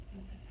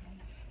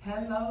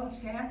Hello,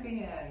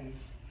 champions.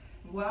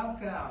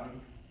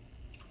 Welcome.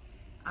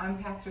 I'm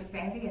Pastor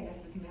Sandy, and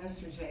this is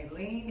Minister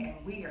Jaylene,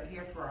 and we are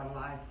here for our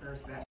live prayer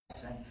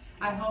session.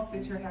 I hope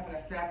that you're having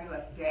a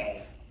fabulous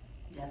day.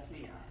 Yes,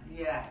 we are.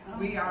 Yes,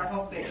 we are. I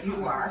hope that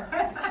you are.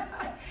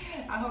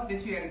 I hope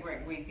that you had a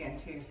great weekend,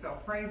 too, so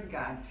praise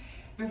God.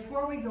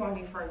 Before we go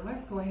any further,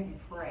 let's go ahead and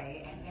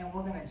pray, and then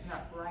we're going to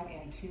jump right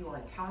into our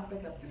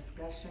topic of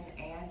discussion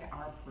and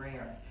our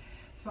prayer.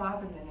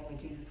 Father, in the name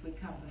of Jesus, we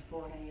come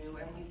before you,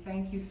 and we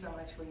thank you so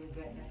much for your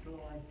goodness,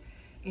 Lord.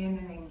 In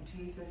the name of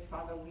Jesus,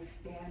 Father, we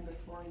stand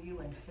before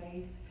you in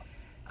faith,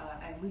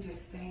 and we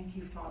just thank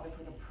you, Father,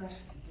 for the precious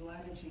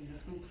blood of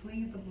Jesus. We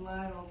plead the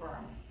blood over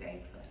our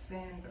mistakes, our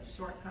sins, our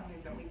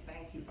shortcomings, and we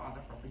thank you,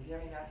 Father, for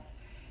forgiving us.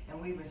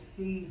 And we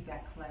receive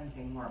that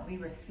cleansing, Lord. We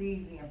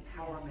receive the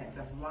empowerment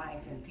of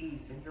life and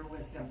peace and your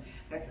wisdom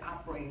that's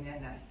operating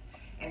in us.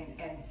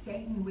 And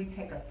Satan, we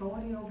take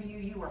authority over you.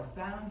 You are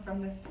bound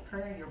from this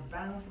prayer. You're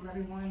bound from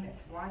everyone that's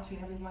watching,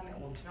 everyone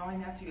that will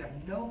join us. You have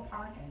no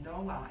part and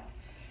no lot.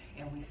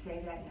 And we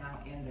say that now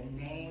in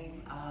the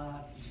name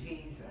of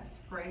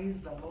Jesus. Praise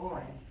the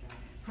Lord.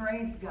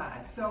 Praise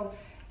God. So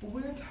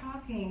we're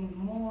talking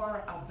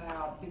more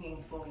about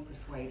being fully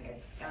persuaded.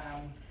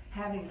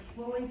 Having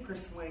fully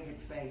persuaded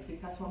faith.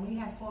 Because when we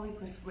have fully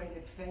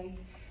persuaded faith,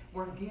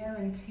 we're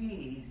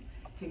guaranteed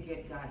to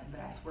get God's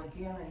best. We're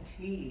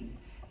guaranteed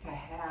to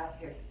have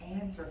his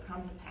answer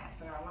come to pass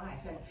in our life.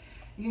 And,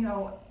 you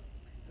know,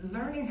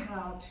 learning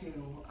how to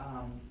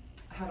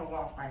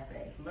walk by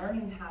faith,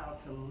 learning how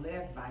to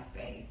live by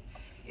faith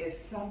is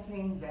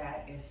something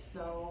that is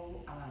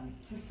so,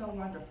 just so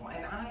wonderful.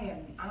 And I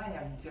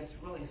am just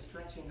really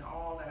stretching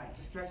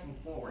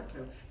forward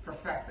to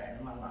perfect that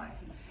in my life.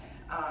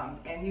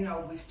 And, you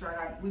know,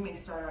 we may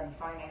start out in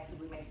finances,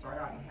 we may start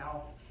out in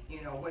health,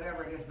 you know,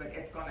 whatever it is, but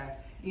it's going to,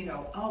 you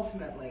know,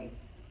 ultimately,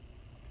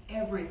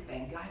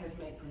 everything. God has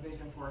made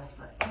provision for us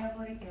for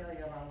every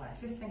area of our life.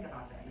 Just think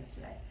about that, Ms.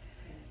 J.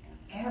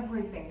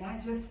 Everything,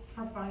 not just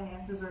for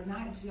finances or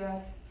not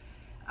just,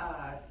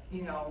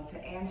 you know, to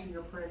answer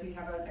your prayer if you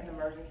have an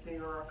emergency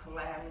or a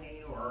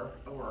calamity or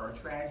a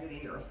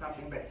tragedy or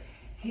something, but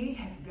he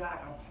has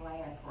got a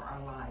plan for our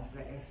lives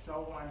that is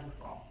so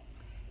wonderful.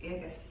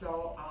 It is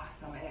so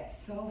awesome, and it's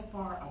so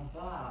far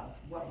above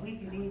what we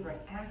can even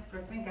ask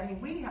or think. I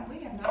mean, we have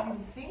not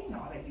even seen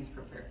all that he's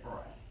prepared for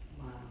us.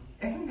 Wow.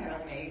 Isn't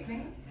that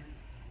amazing?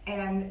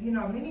 And, you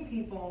know, many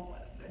people,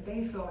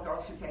 they feel like, or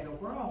I should say, the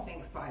world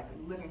thinks like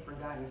living for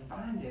God is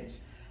bondage,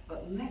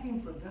 but living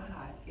for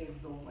God is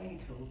the way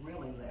to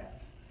really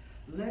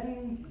live.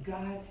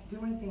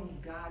 Doing things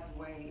God's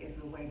way is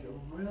the way to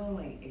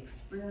really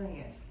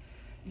experience,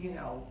 you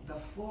know, the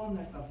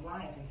fullness of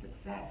life and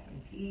success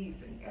and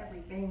peace and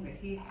everything that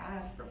he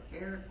has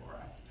prepared for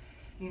us.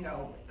 You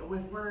know,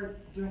 if we're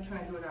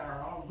trying to do it on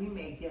our own, we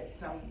may get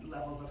some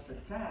levels of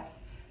success,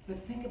 but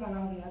think about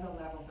all the other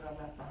levels that are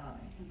left behind.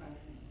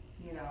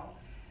 You know,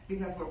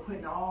 because we're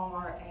putting all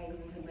our eggs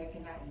into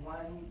making that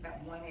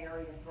one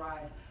area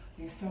thrive.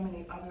 There's so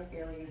many other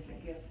areas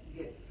that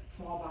get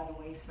fall by the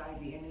wayside.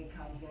 The enemy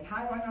comes in.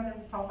 How do I know that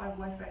we fall by the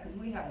wayside? Because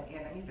we have an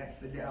enemy, that's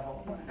the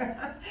devil.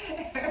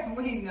 And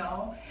we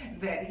know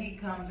that he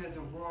comes as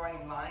a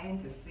roaring lion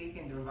to seek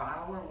and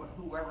devour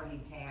whoever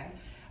he can.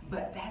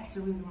 But that's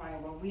the reason why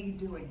when we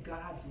do it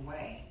God's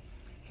way,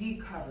 he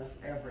covers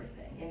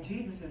everything. And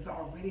Jesus has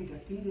already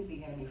defeated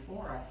the enemy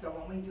for us. So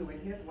when we do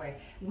it his way,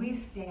 we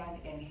stand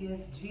in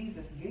his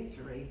Jesus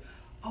victory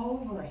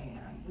over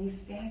him. We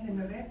stand in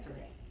the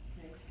victory.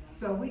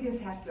 So we just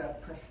have to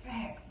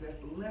perfect this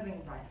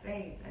living by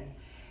faith. And,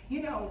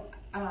 you know,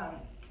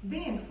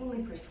 being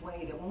fully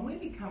persuaded, when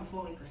we become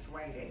fully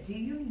persuaded, do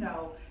you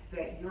know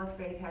that your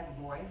faith has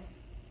a voice?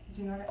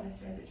 Did you know that, Ms.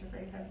 J, that your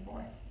faith has a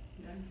voice?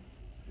 Yes.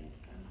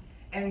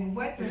 And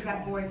what does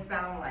that voice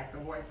sound like, the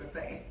voice of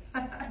faith?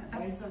 The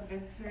voice of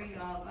victory,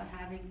 of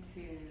having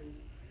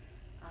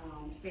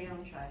to stay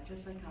on track,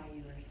 just like how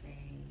you were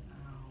saying.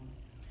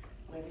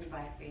 Living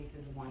by faith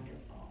is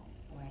wonderful.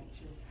 Like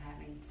just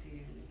having to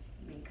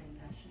make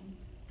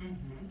confessions,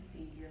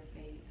 feed your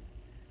faith.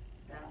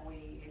 That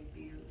way it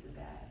builds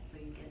that, so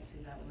you get to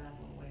that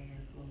level where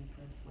you're fully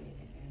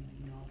persuaded and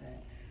you know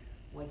that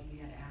what you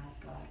had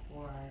asked God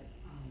for,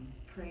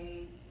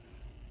 prayed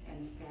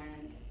and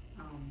stand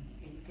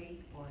in faith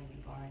for,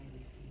 you've already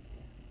received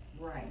it.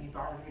 Right, you've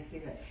already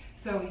received it.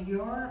 So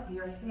your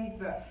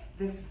faith,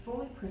 this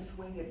fully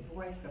persuaded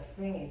voice of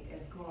faith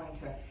is going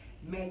to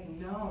make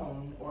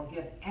known or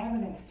give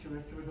evidence to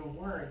it through the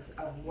words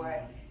of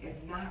what is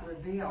not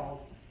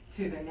revealed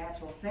to the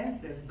natural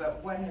senses,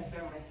 but what has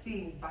been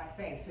received by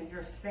faith. So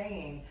you're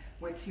saying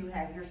what you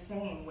have, you're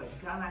saying what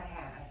God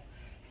has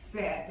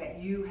said that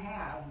you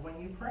have when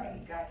you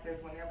pray. God says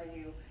whenever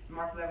you,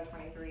 Mark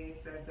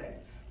 11:23 says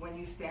that when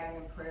you stand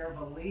in prayer,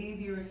 believe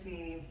you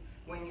receive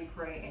when you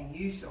pray and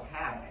you shall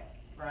have it,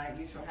 right?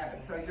 You shall have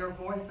it. So your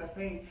voice of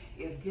faith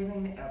is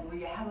giving a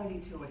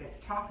reality to it. It's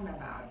talking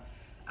about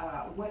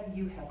what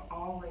you have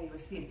already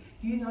received.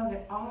 You know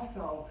that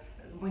also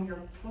when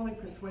you're fully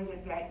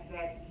persuaded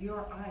that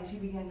your eyes, you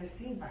begin to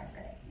see by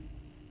faith.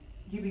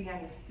 you begin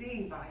to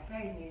see by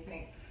faith, and you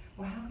think,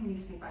 well, how can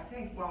you see by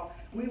faith? Well,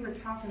 we were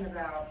talking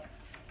about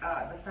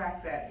the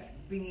fact that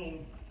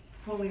being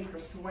fully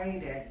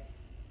persuaded,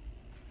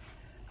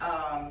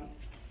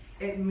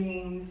 it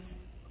means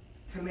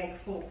to make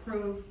full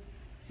proof.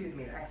 Excuse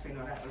me, actually,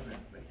 no, that wasn't.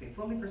 Let's see,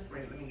 fully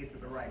persuaded, let me get to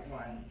the right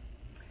one.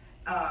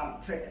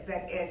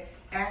 That it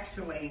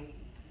actually,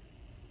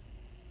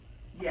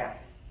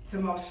 yes, to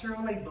most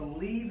surely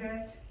believe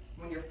it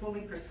when you're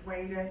fully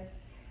persuaded,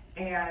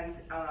 and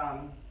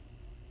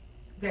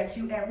that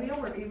you, and we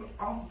were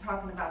also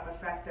talking about the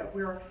fact that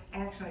we're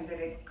actually, that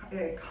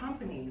it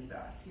accompanies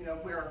us. You know,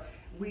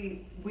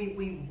 we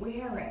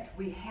wear it,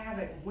 we have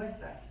it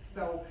with us.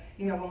 So,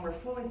 you know, when we're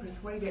fully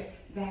persuaded,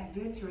 that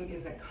victory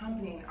is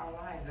accompanying our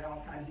lives at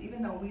all times,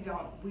 even though we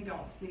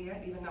don't see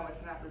it, even though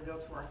it's not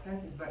revealed to our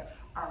senses, but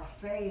our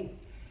faith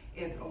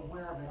is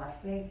aware of it. Our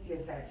faith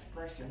gives that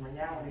expression,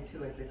 reality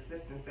to its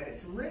existence, that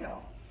it's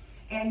real.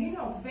 And, you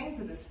know, things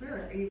of the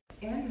Spirit are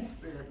in the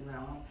spirit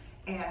realm,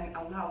 and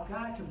allow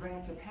God to bring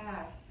it to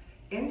pass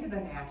into the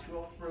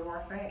natural through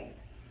our faith.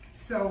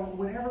 So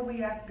whatever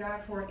we ask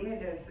God for,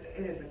 it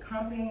is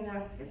accompanying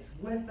us, it's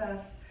with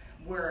us,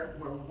 we're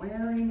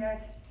wearing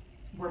it,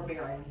 we're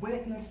bearing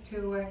witness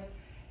to it.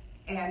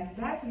 And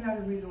that's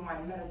another reason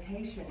why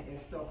meditation is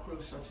so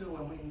crucial too,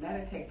 when we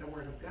meditate the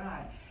Word of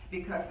God.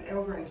 Because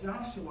over in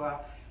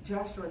Joshua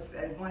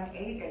said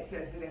 1:8, it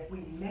says that if we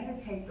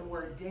meditate the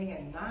Word day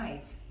and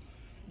night,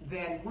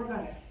 then we're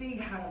going to see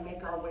how to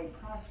make our way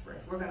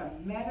prosperous. We're going to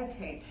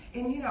meditate.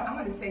 And, you know, I'm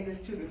going to say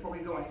this, too, before we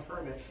go any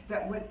further,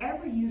 that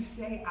whatever you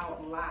say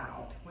out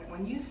loud,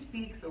 when you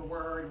speak the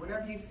word,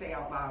 whatever you say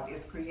out loud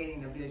is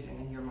creating a vision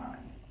in your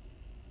mind.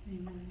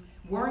 Amen.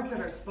 Words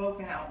that are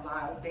spoken out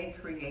loud, they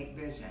create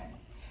vision.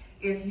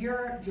 If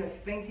you're just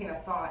thinking a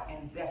thought,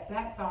 and if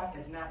that thought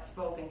is not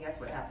spoken, guess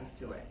what happens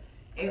to it?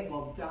 It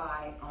will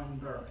die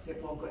unbirthed.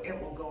 It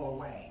will go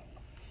away.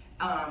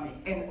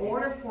 In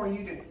order for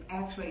you to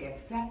actually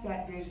accept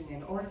that vision,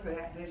 in order for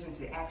that vision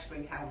to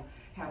actually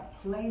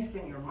have place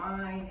in your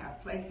mind,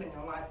 have place in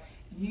your life,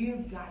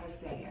 you've got to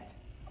say it.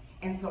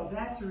 And so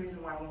that's the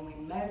reason why when we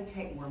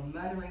meditate, we're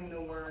muttering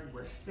the word,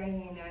 we're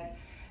saying it,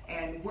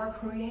 and we're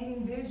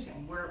creating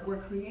vision.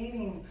 We're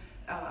creating,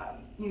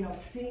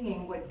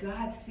 seeing what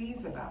God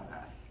sees about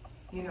us.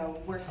 You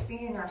know, we're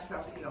seeing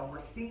ourselves healed.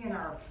 We're seeing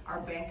our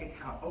bank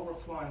account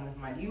overflowing with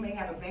money. You may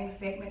have a bank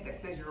statement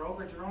that says you're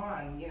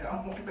overdrawn, you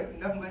know, with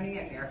no money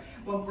in there.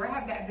 Well,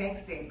 grab that bank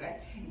statement,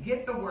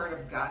 get the Word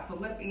of God,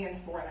 Philippians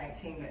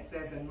 4:19, that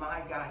says, and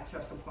my God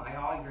shall supply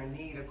all your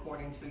need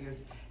according to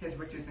his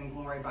riches and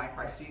glory by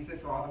Christ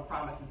Jesus, or all the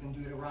promises in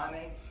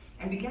Deuteronomy.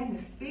 And begin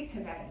to speak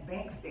to that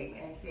bank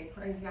statement and say,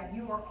 praise God,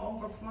 you are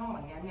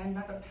overflowing. Amen.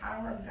 By the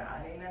power of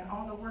God. Amen.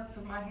 All the works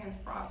of my hands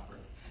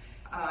prospers.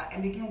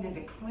 And begin to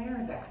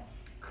declare that,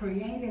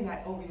 creating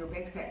that over your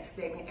bank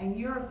statement, and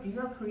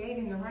you're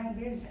creating the right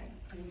vision,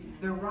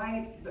 mm-hmm.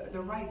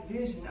 the right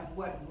vision of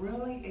what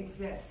really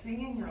exists.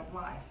 Seeing your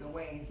life the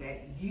way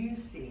that you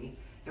see,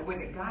 the way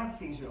that God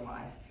sees your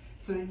life,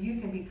 so that you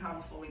can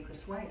become fully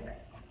persuaded.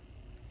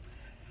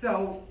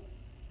 So,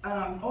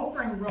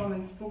 over in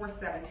Romans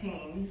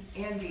 4:17,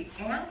 in the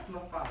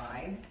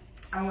Amplified,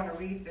 I want to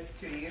read this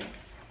to you.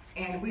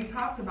 And we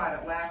talked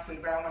about it last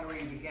week, but I want to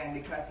read it again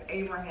because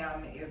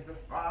Abraham is the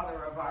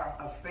father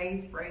of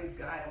faith, praise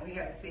God, and we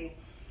got to see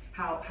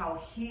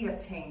how he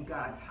obtained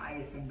God's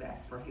highest and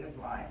best for his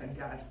life and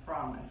God's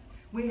promise.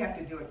 We have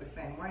to do it the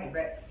same way.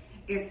 But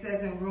it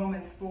says in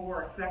Romans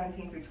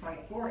 4:17 through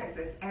 24, it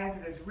says, as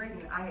it is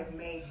written, I have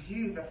made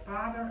you the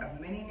father of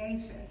many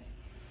nations.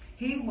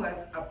 He was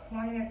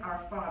appointed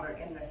our father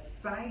in the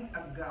sight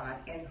of God,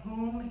 in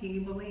whom he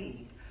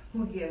believed,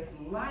 who gives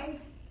life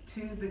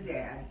to the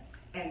dead,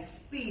 and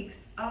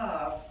speaks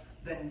of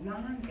the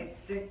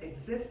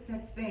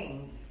non-existent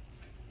things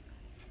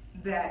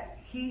that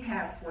he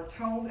has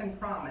foretold and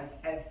promised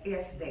as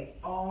if they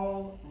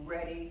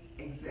already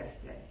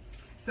existed.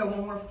 So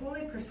when we're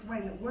fully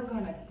persuaded, we're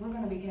going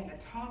to begin to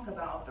talk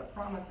about the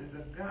promises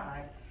of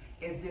God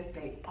as if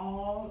they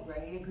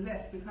already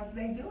exist, because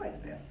they do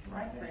exist,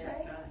 right, Ms.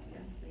 Shay?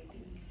 Yes, they do.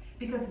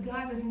 Because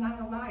God is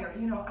not a liar.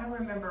 You know, I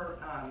remember,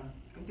 I'm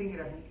thinking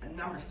of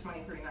Numbers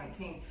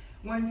 23:19.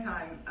 One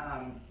time,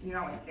 I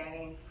was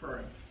standing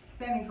for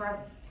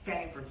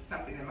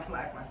something in my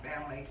life, my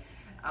family,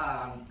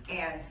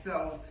 and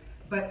so.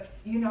 But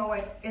you know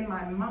what? In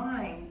my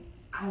mind,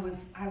 I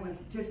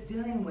was just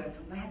dealing with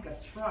lack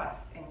of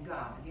trust in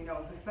God. You know,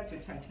 it was such a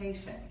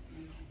temptation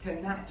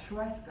to not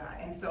trust God.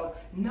 And so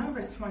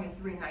Numbers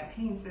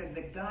 23:19 says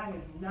that God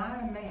is not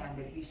a man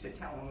that he should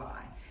tell a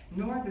lie,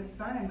 nor the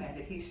Son of Man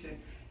that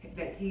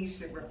he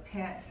should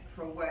repent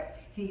for what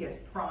he has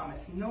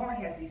promised, nor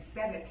has he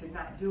said it to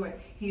not do it.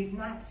 He's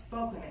not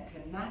spoken it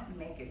to not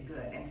make it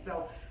good. And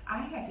so I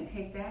had to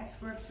take that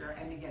scripture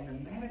and begin to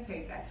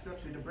meditate that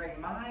scripture to bring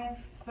my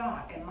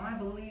thought and my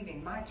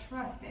believing, my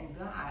trust in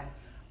God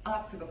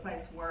up to the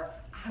place where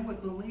I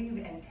would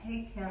believe and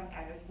take him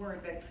at his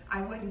word, that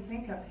I wouldn't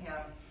think of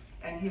him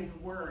and his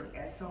word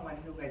as someone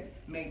who had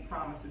made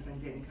promises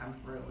and didn't come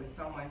through, as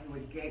someone who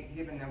had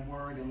given their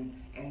word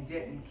and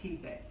didn't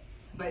keep it.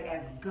 But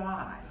as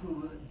God,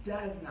 who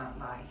does not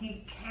lie,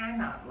 he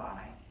cannot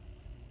lie.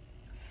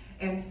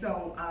 And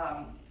so,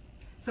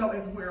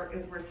 as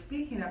we're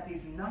speaking of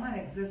these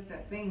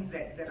non-existent things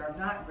that are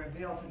not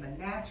revealed in the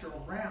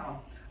natural realm,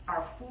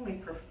 our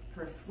fully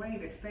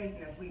persuaded faith,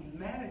 and as we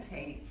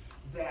meditate,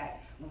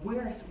 that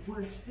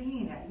we're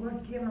seeing it, we're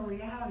giving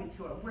reality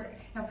to it.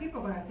 Now,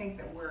 people are going to think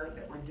that we're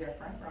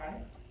different, right?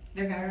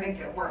 They're going to think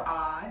that we're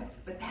odd,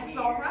 but that's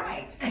all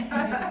right.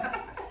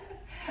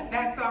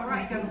 That's all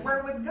right, because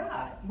we're with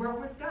God. We're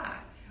with God.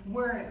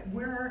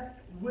 We're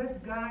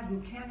with God who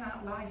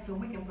cannot lie, so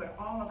we can put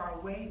all of our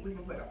weight, we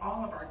can put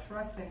all of our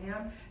trust in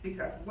him,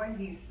 because what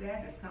he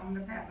said is coming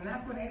to pass. And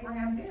that's what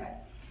Abraham did.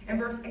 In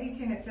verse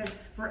 18 it says,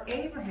 for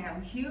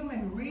Abraham,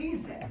 human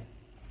reason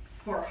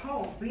for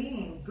hope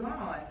being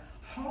gone,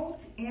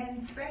 hoped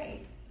in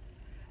faith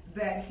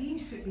that he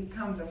should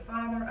become the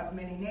father of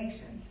many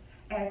nations,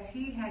 as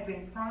he had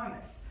been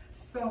promised.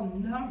 So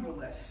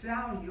numberless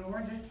shall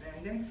your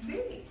descendants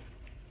be.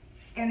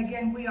 And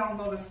again, we all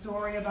know the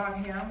story about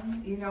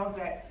him,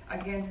 that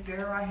again,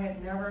 Sarah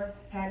had never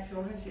had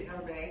children. She had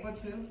never been able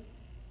to.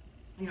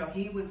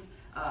 He was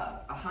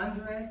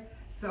 100.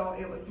 So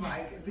it was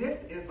like,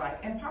 this is like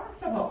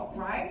impossible,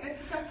 right? This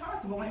is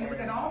impossible. When you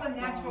look at all the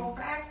natural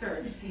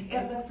factors,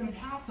 it looks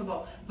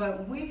impossible.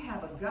 But we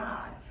have a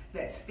God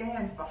that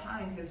stands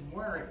behind his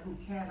word who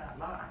cannot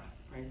lie.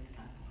 Praise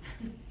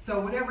God. So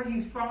whatever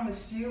he's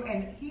promised you,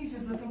 and he's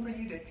just looking for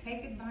you to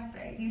take it by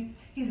faith.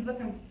 He's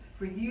looking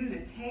for you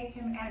to take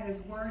him at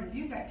his word. If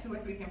you got 2 or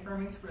 3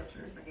 confirming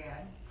scriptures,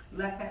 again,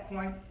 let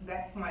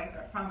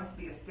that promise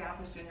be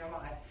established in your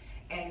life.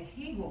 And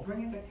he will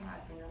bring it to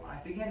pass in your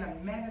life. Begin to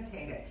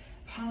meditate it,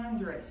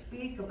 ponder it,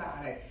 speak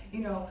about it.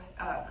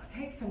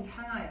 Take some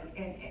time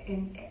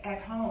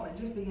at home and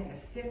just begin to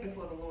sit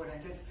before the Lord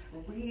and just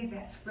read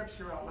that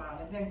scripture out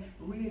loud, and then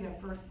read it in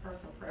first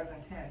person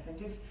present tense, and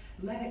just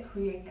let it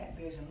create that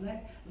vision.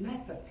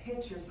 Let the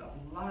pictures of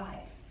life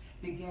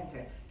begin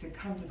to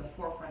come to the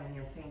forefront in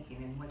your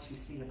thinking and what you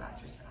see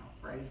about yourself.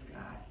 Praise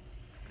God.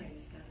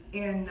 Praise God.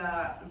 In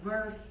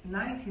verse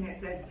 19 it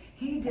says,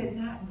 he did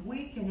not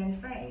weaken in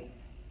faith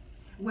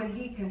when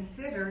he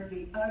considered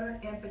the utter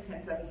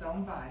impotence of his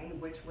own body,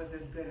 which was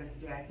as good as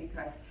dead,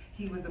 because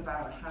he was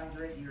about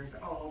 100 years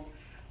old,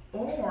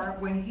 or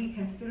when he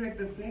considered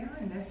the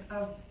barrenness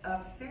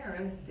of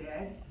Sarah's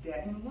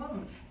deadened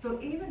womb. So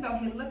even though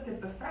he looked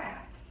at the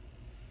facts,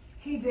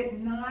 he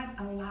did not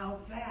allow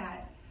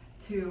that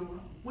to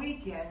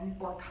weaken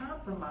or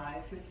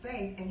compromise his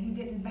faith, and he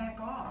didn't back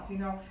off.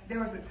 There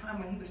was a time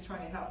when he was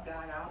trying to help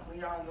God out.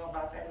 We all know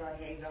about that, about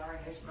Hagar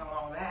and Ishmael,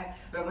 all that.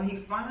 But when he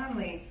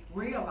finally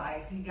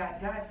realized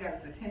God's got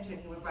his attention,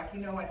 he was like,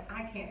 you know what?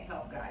 I can't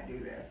help God do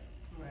this.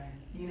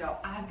 Right.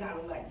 I've got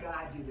to let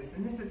God do this.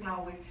 And this is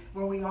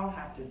where we all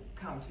have to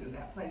come to,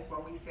 that place where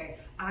we say,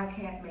 I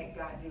can't make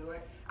God do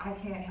it. I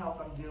can't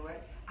help him do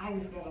it. I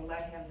just got to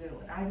let him do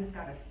it. I just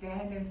got to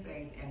stand in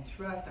faith and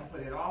trust and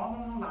put it all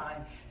on the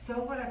line. So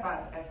what if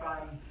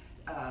I'm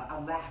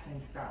a laughing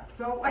stock?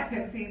 So what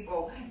if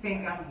people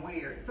think I'm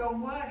weird? So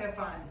what if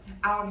I'm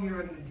out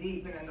here in the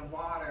deep and in the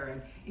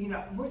water,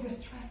 and we're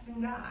just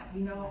trusting God,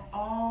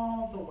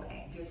 all the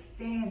way, just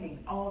standing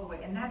all the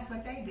way. And that's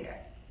what they did.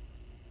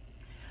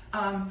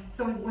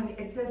 So when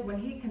it says, when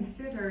he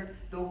considered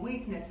the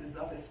weaknesses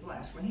of his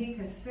flesh, when he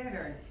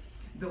considered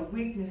the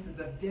weaknesses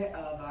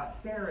of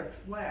Sarah's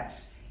flesh,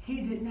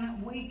 he did not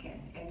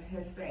weaken in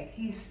his faith.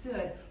 He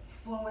stood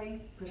fully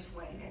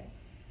persuaded.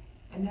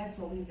 And that's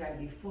what we've got to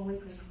be, fully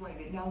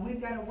persuaded. Now,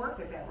 we've got to work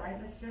at that, right,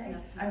 Miss J?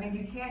 Yes, I mean,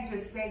 you can't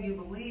just say you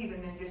believe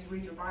and then just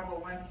read your Bible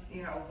once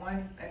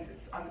and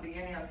it's on the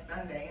beginning on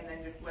Sunday and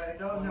then just let it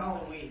go.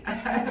 Once a week.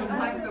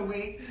 Once a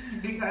week.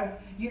 Because,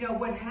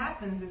 what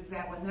happens is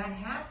that when that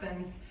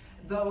happens,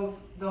 those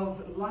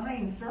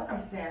lying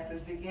circumstances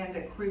begin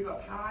to creep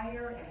up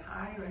higher and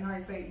higher and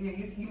higher. So,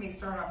 you may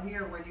start off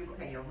here where you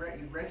read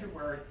your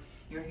word.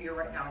 You're here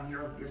right now, and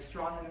you're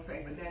strong in the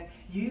faith. But then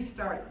you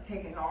start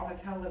taking all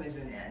the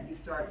television in. You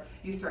start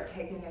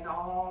taking in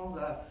all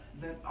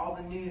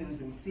the news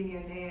and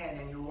CNN,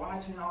 and you're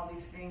watching all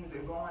these things that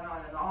are going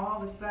on, and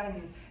all of a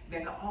sudden,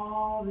 then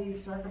all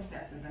these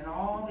circumstances and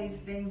all these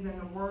things in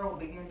the world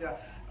begin to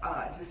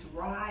just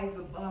rise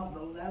above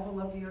the level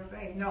of your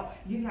faith. No,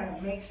 you got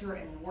to make sure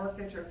and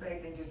work at your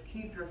faith and just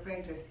keep your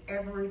faith just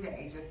every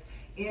day, just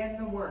in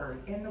the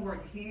Word,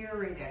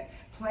 hearing it,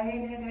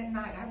 playing it at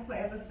night.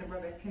 I listen to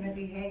Brother Kenneth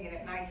E. Hagin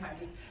at nighttime,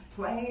 just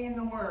playing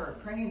the Word,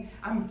 praying.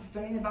 I'm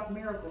studying about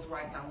miracles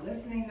right now,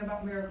 listening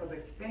about miracles,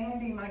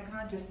 expanding my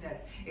consciousness,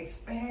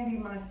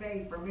 expanding my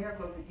faith for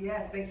miracles.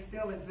 Yes, they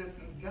still exist,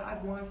 and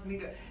God wants me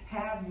to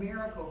have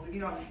miracles.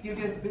 You're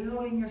just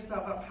building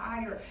yourself up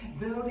higher,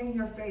 building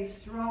your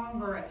faith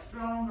stronger and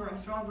stronger and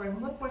stronger.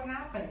 And look what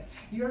happens.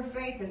 Your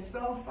faith is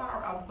so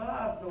far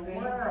above the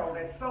world.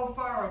 It's so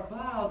far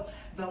above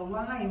the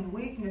lying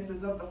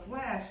weaknesses of the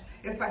flesh.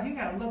 It's like you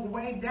got to look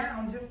way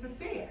down just to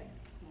see it.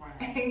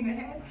 Right.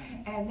 Amen.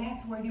 Right. And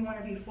that's where you want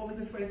to be fully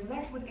persuaded. So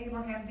that's what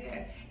Abraham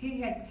did.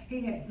 He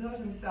had built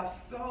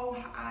himself so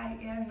high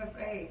in the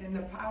faith and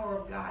the power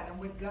of God and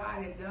what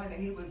God had done,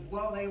 and he was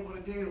well able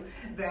to do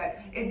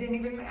that it didn't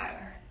even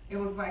matter. It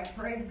was like,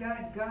 praise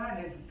God, God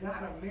has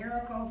got a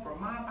miracle for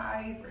my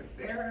body, for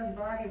Sarah's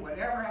body,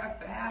 whatever has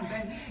to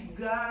happen.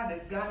 God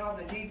has got all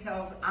the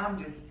details. I'm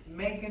just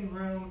making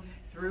room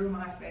through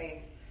my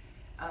faith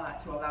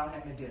to allow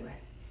him to do it.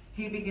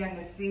 He began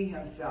to see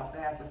himself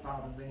as the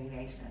father of many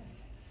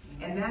nations.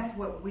 And that's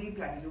what we've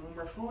got to do. When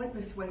we're fully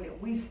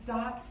persuaded, we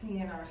stop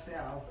seeing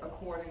ourselves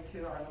according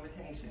to our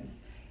limitations,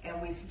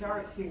 and we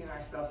start seeing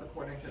ourselves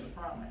according to the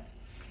promise.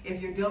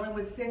 If you're dealing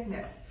with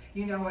sickness,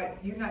 you know what?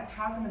 You're not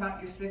talking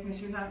about your sickness.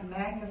 You're not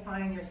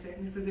magnifying your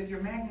sickness. Because if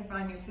you're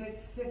magnifying your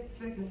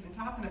sickness and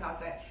talking about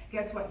that,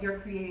 guess what? You're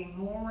creating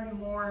more and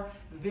more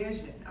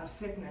vision of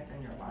sickness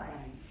in your life.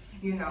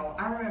 Right. You know,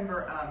 I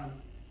remember,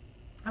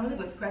 I believe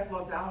it was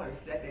Creflo Dollar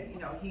said that, you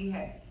know, he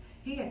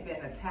had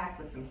been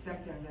attacked with some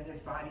symptoms in his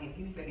body, and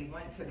he said he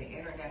went to the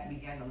internet and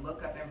began to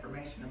look up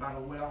information about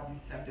what all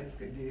these symptoms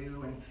could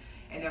do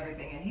and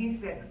everything. And he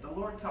said that the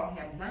Lord told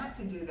him not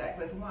to do that,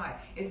 because why?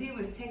 As he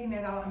was taking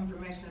that all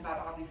information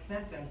about all these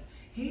symptoms,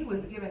 he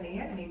was giving the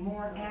enemy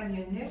more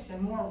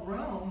ammunition, more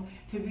room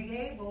to be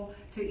able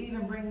to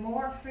even bring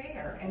more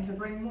fear and to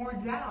bring more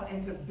doubt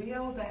and to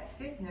build that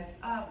sickness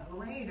up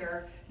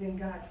greater than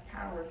God's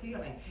power of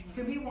healing.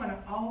 So we want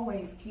to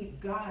always keep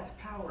God's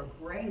power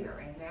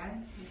greater,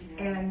 amen?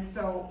 And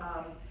so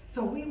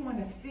we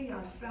want to see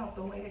ourselves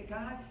the way that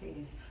God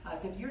sees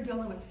us. If you're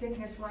dealing with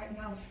sickness right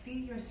now, see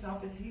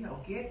yourself as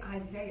healed. Get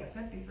Isaiah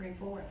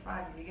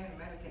 53:4-5 and begin to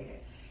meditate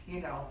it. You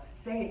know,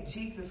 say it,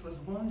 Jesus was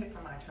wounded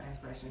for my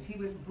transgressions. He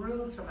was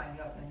bruised for my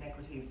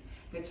iniquities.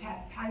 The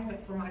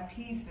chastisement for my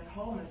peace and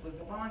wholeness was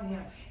upon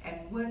him.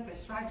 And with the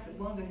stripes that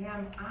wounded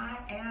him, I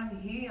am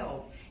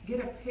healed. Get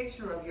a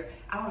picture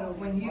of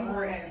when you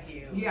were in.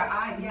 Yeah,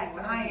 I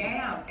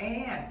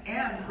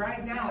am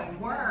right now in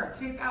Word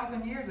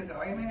 2,000 years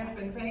ago. Amen. It's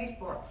been paid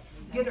for.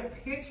 Get a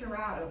picture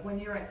out of when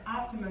you're in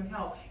optimum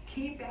health.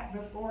 Keep that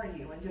before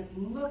you and just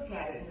look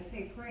at it and to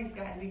say, praise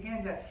God, and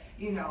begin to,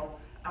 you know,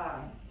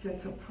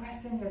 to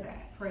press into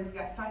that. Praise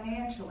God.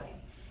 Financially,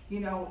 you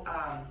know,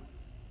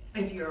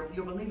 if you're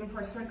believing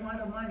for a certain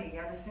amount of money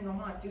every single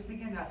month, just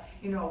begin to,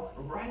 you know,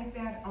 write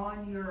that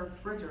on your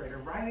refrigerator.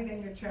 Write it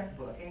in your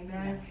checkbook.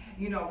 Amen.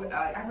 Yeah. You know, but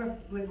I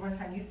believe one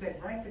time you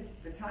said, write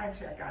the tithe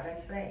check out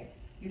in faith.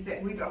 You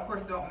said, we of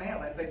course don't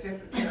mail it, but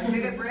just get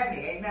it ready,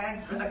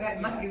 amen?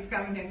 That money's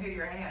coming into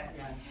your hand.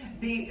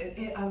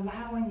 Yes.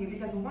 Allowing you,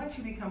 because once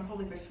you become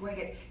fully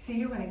persuaded, see,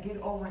 you're going to get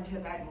over into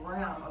that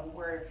realm of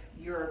where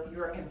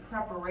you're in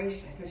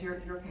preparation, because you're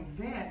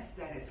convinced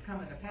that it's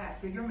coming to pass.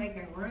 So you're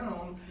making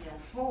room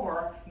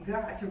for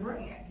God to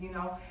bring it, you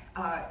know.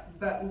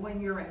 But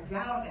when you're in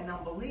doubt and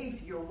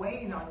unbelief, you're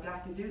waiting on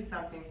God to do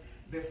something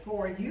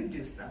before you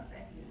do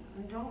something.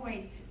 And don't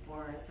wait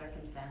for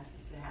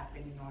circumstances to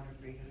happen in order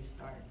for you to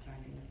start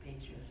turning the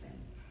pages and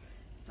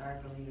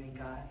start believing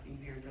God.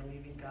 If you're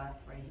believing God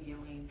for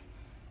healing,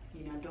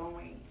 you know, don't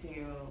wait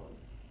till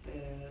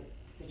the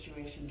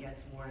situation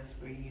gets worse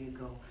for you to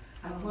go,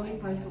 I'm fully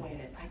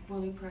persuaded. I'm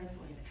fully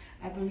persuaded.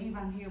 I believe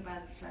I'm healed by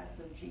the stripes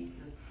of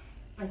Jesus.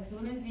 As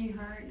soon as you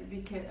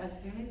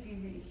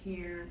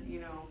hear, you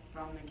know,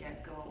 from the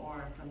get-go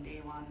or from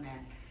day one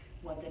that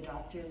what the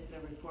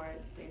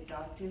report the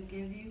doctors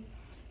give you,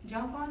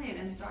 jump on it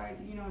and start,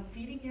 you know,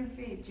 feeding your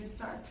faith. Just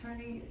start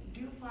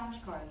do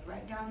flashcards,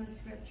 write down the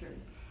scriptures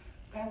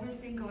every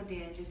single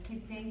day and just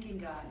keep thanking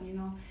God, you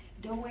know.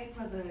 Don't wait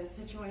for the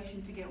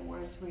situation to get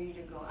worse for you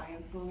to go, I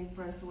am fully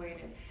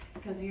persuaded.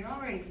 Because you're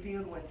already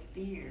filled with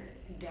fear,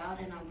 doubt,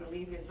 and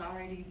unbelief. It's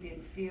already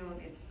been filled.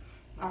 It's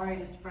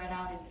already spread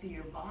out into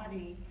your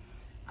body,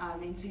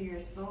 into your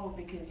soul,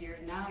 because you're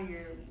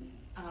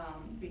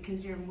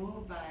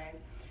moved by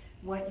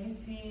what you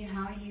see,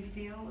 how you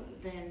feel,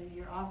 then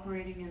you're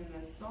operating in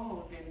the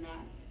soul. Then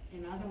that,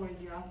 in other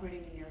words, you're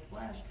operating in your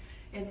flesh.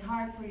 It's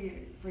hard for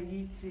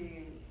you to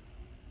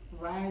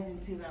rise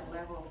into that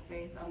level of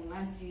faith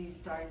unless you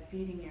start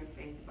feeding your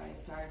faith by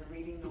start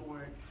reading the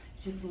Word.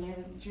 Just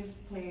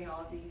play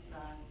all these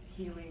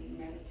healing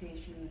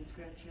meditation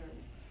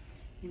scriptures.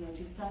 You know,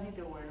 just study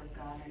the Word of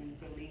God and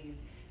believe.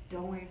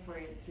 Don't wait for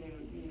it to,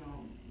 you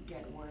know,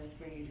 get worse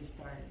for you to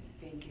start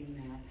thinking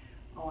that,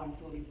 oh, I'm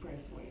fully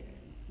persuaded.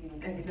 You know,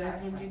 it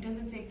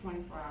doesn't take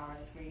 24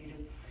 hours for you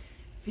to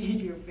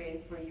feed your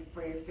faith, for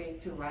your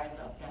faith to rise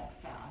up that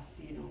fast.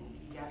 You know,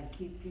 you got to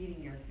keep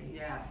feeding your faith.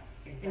 Yes,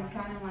 exactly. It's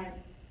kind of like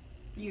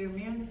your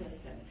immune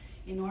system.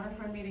 In order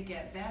for me to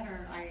get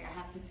better, I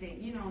have to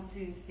take, you know,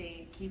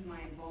 keep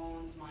my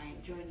bones, my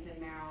joints and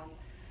marrows,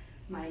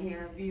 my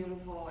hair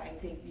beautiful.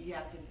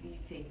 You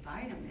take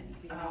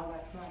vitamins. You know,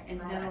 that's right.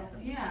 Instead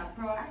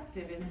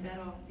proactive. Instead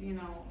of, you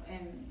know,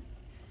 and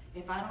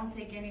if I don't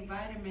take any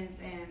vitamins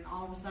and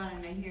all of a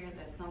sudden I hear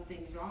that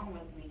something's wrong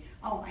with me,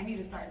 I need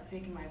to start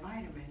taking my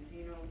vitamins.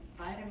 You know,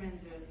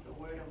 vitamins is the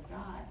Word of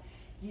God.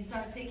 You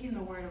start taking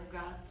the Word of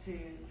God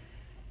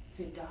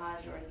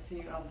dodge or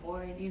to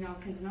avoid,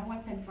 because no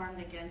weapon formed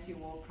against you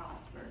will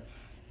prosper.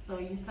 So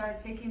you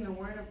start taking the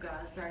Word of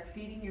God, start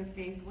feeding your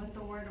faith with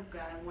the Word of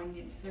God, and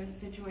when certain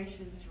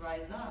situations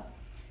rise up,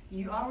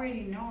 you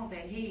already know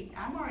that, hey,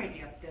 I'm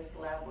already at this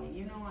level.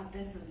 You know what?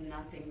 This is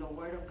nothing. The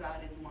Word of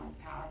God is more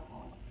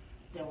powerful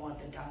than what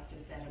the doctor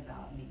said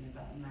about me,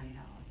 about my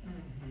health.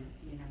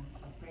 Mm-hmm.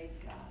 So praise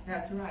God.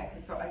 That's right.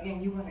 And so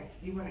again, you want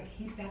to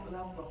keep that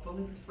level of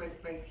fully persuaded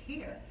faith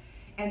here.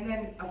 And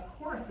then, of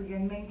course,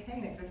 again,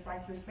 maintain it, just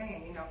like you're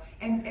saying,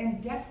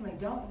 and definitely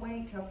don't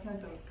wait till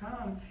symptoms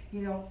come,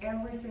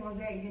 every single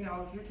day.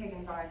 If you're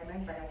taking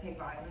vitamins, like I take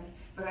vitamins,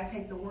 but I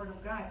take the Word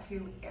of God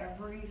too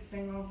every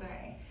single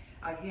day.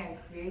 Again,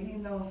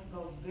 creating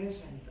those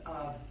visions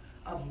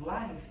of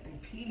life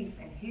and peace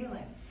and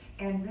healing.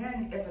 And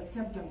then if a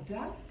symptom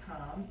does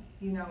come,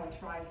 and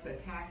tries to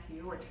attack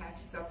you or attach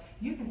yourself,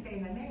 you can say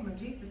in the name of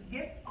Jesus,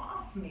 get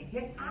off me,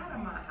 get out of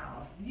my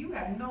house. You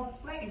have no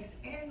place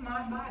in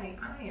my body.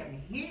 I am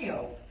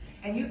healed.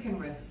 And you can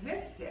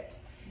resist it,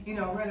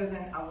 rather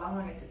than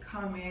allowing it to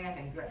come in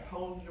and get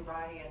hold of your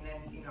body and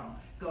then,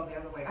 go the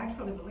other way. I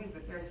truly believe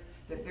that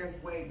there's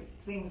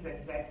things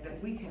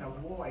that we can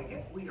avoid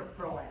if we are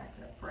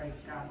proactive,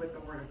 praise God, with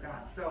the Word of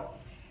God. So,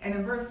 and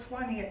in verse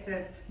 20 it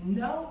says,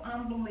 no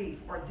unbelief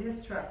or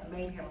distrust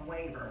made him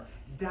waver,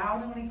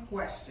 doubtingly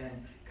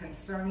questioned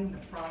concerning the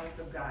promise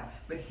of God.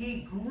 But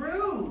he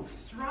grew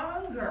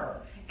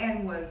stronger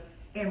and was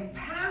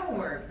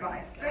empowered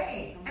by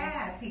faith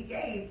as he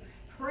gave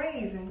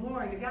praise and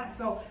glory to God.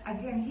 So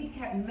again, he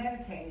kept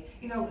meditating.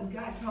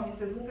 God told me, he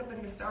says, look up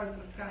in the stars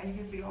of the sky. You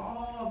can see these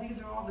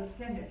are all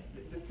descendants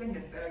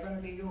that are going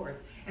to be yours.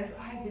 And so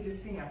I could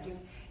just see him just,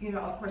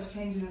 of course,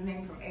 changing his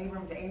name from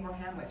Abram to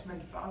Abraham, which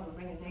meant father of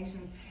many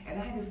nations.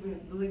 And I just really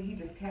believe he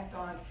just kept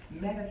on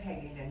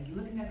meditating and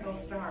looking at those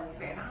stars and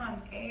saying,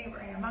 I'm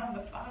Abraham, I'm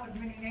the father of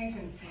many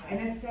nations. And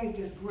his faith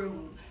just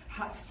grew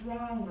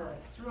stronger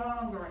and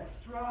stronger and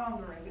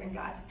stronger, and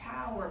God's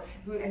power.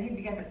 And he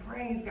began to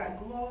praise God.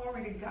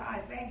 Glory to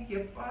God. Thank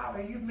you,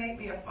 Father. You've made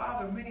me a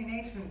father of many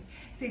nations.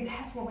 See,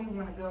 that's where we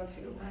want to go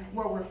to,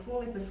 where we're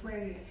fully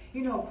persuaded.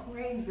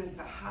 Praise is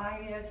the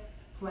highest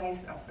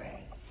place of faith.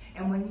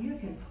 And when you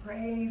can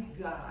praise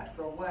God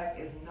for what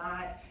is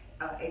not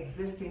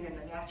existing in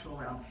the natural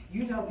realm,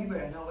 you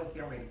better know it's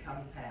getting ready to come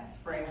to pass.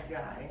 Praise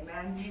God.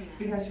 Amen.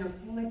 Because you're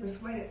fully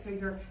persuaded. So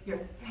you're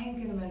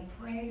thanking him and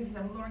praising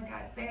him. Lord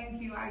God,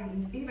 thank you.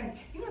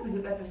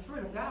 That the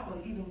Spirit of God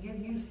will even give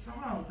you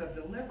songs of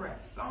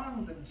deliverance,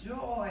 songs of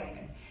joy,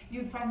 and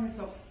you'd find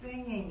yourself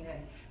singing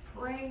and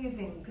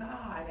praising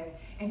God,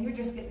 and you're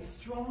just getting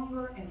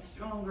stronger and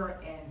stronger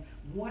in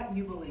what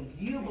you believe.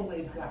 You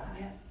believe God.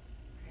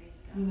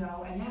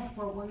 And that's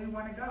where we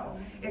want to go.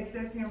 It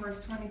says here in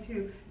verse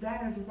 22,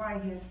 that is why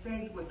his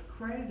faith was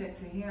credited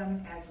to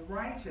him as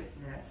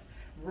righteousness,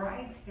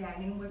 right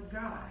standing with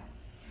God.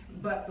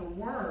 But the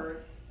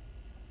words,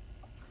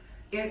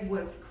 it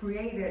was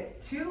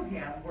created to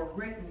him, were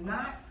written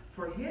not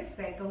for his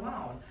sake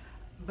alone,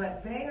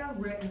 but they are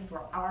written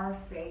for our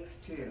sakes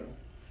too.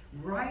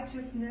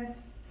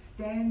 Righteousness,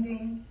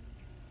 standing,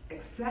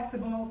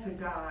 acceptable to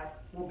God,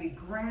 will be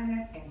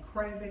granted and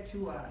credited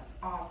to us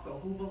also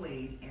who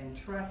believe and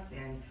trust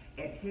in,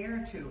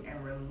 adhere to,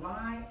 and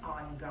rely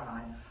on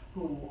God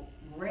who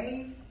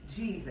raised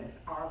Jesus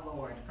our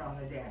Lord from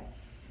the dead.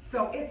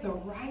 So it's a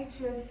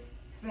righteous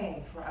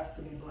thing for us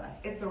to be blessed.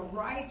 It's a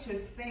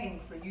righteous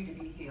thing for you to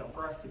be healed,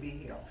 for us to be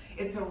healed.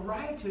 It's a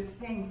righteous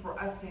thing for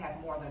us to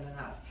have more than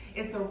enough.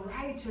 It's a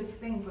righteous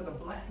thing for the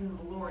blessing of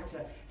the Lord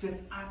to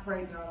just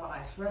operate in our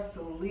lives, for us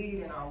to lead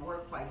in our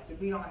workplace, to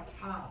be on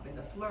top and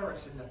to flourish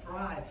and to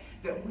thrive,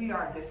 that we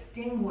are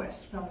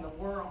distinguished from the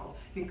world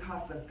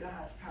because of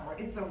God's power.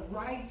 It's a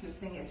righteous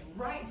thing. It's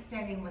right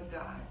standing with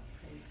God.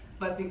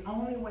 But the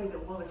only way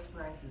that we'll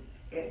experience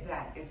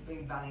that is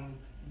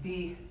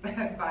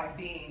by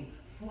being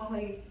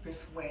fully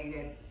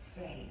persuaded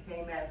faith.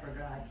 Amen. For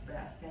God's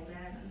best.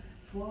 Amen.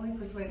 Fully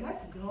persuaded.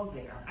 Let's go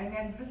there. And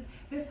then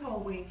this whole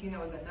week,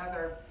 is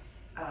another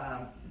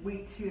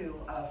week 2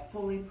 of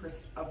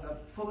the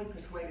fully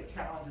persuaded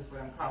challenge is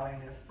what I'm calling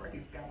this.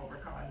 Praise God, what we're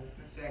calling this,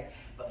 Miss J.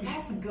 But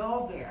let's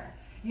go there.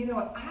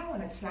 I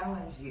want to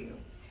challenge you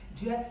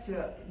just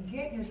to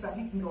get yourself.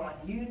 You can go on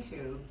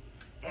YouTube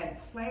and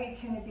play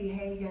Kenneth E.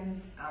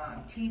 Hagin's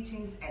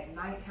teachings at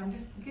nighttime.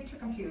 Just get your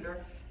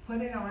computer. Put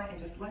it on and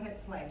just let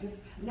it play.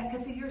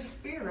 Because your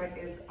spirit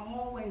is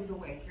always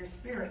awake. Your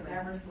spirit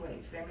never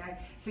sleeps. Amen.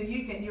 So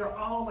you're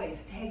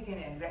always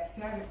taking in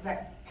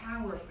that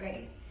power of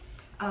faith.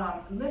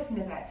 Listen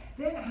to that.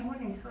 Then I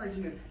want to encourage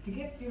you to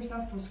get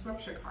yourself some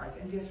scripture cards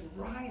and just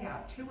write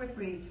out 2 or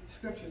 3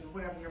 scriptures of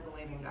whatever you're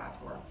believing God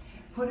for.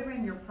 Put them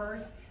in your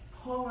purse.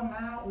 Pull them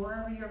out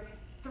wherever you're.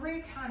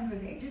 3 times a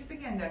day. Just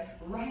begin to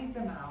write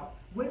them out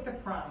with the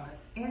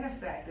promise in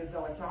effect as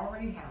though it's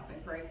already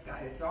happened. Praise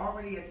God. It's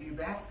already, if you've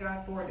asked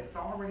God for it, it's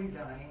already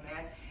done.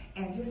 Amen.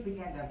 And just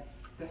begin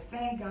to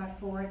thank God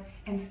for it,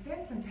 and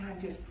spend some time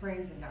just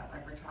praising God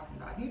like we're talking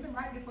about. Even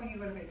right before you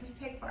go to bed, just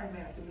take 5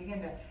 minutes and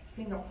begin to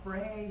sing a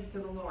praise to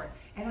the Lord.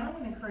 And I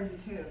want to encourage you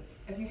too,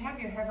 if you have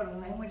your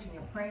heavenly language and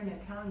you're praying in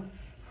tongues,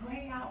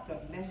 pray out the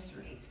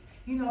mysteries.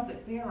 You know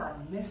that there are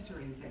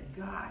mysteries that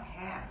God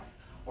has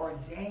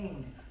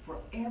ordained for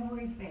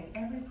everything,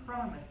 every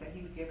promise that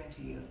he's given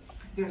to you.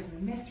 There's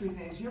mysteries,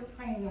 and as you're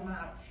praying them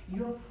out,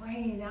 you're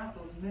praying out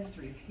those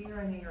mysteries here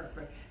on the earth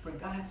for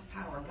God's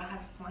power,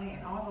 God's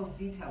plan, all those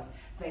details,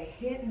 the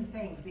hidden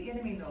things the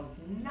enemy knows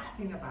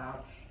nothing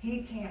about.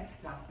 He can't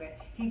stop it.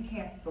 He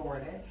can't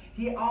thwart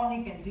it. All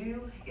he can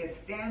do is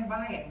stand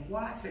by and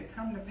watch it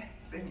come to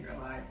pass in your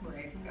life.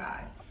 Praise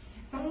God.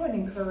 So I want to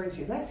encourage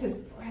you. Let's just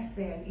press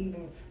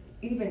in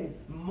even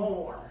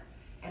more,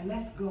 and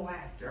let's go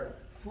after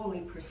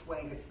fully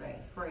persuaded faith.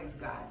 Praise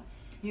God.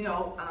 You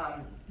know,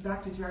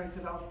 Dr. Jerry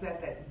Savelle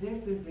said that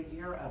this is the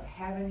year of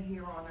heaven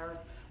here on earth.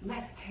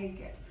 Let's take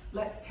it.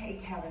 Let's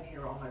take heaven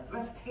here on earth.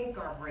 Let's take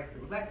our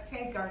breakthrough. Let's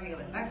take our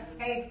healing. Let's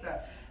take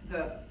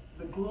the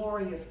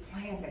glorious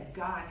plan that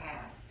God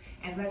has.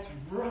 And let's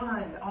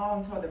run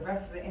on toward the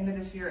rest of the end of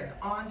this year and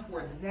on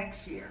towards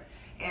next year.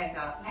 And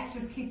let's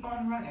just keep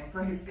on running.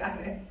 Praise God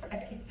and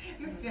faith.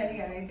 Miss Jenny,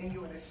 you got anything you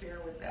want to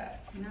share with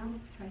that? No,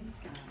 praise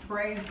God.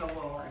 Praise the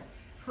Lord.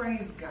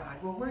 Praise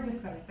God. Well, we're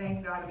just going to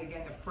thank God and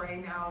begin to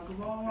pray now.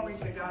 Glory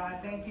to God.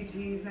 Thank you,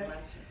 Jesus.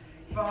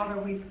 Father,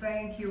 we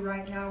thank you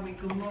right now. We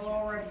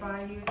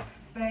glorify you.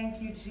 Thank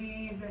you,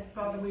 Jesus.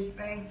 Father, we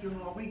thank you,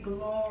 Lord. We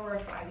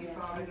glorify you,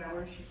 Father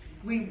God.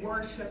 We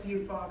worship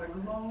you, Father.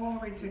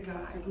 Glory to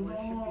God.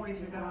 Glory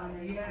to God.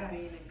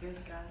 Yes.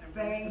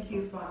 Thank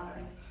you,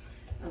 Father.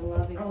 I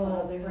love you,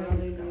 Father.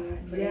 Hallelujah.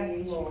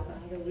 Yes, Lord.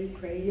 Father, we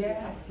praise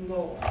Yes,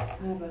 Lord.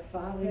 you. But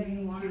Father, Thank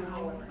you are you,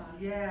 our Lord. Father.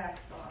 Yes,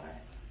 Father.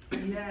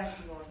 Yes,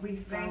 Lord. We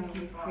thank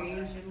you, Father. We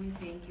praise you. We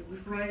thank you. We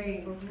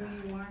praise you for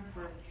who you are,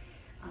 for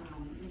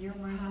your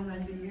mercies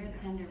and your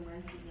tender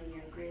mercies and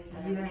your grace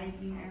that are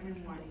amazing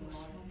every morning,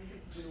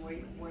 Lord.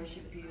 We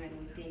worship you and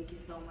we thank you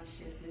so much.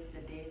 This is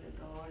the day that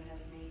the Lord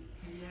has made.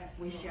 Yes,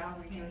 We Lord. shall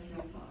rejoice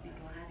and be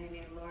glad in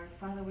it, Lord.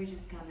 Father, we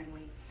just come and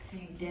we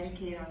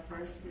dedicate our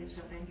first fruits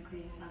of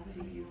increase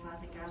unto you,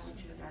 Father God,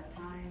 which is our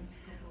time,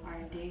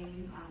 our day,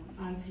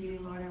 unto you,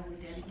 Lord, and we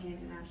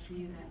dedicate it unto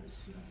you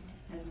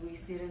that as we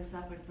sit and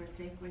sup and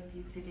partake with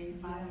you today,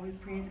 Father, we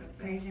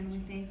praise you and we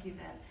thank you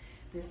that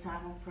this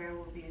time of prayer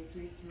will be a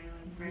sweet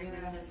smelling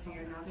fragrance unto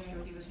your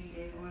nostrils this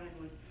day, Lord,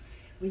 and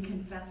we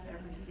confess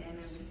every sin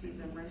and receive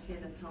the mercy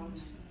and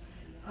atonement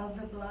of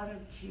the blood of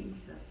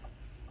Jesus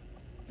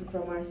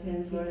from our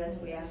sins, Lord, as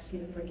we ask you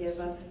to forgive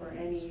us for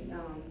any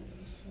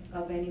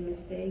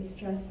mistakes,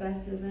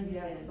 trespasses, and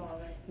sins.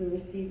 We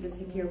receive the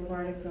secure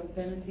pardon from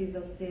penalties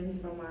of sins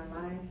from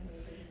our life.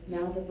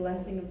 Now the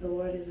blessing of the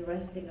Lord is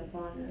resting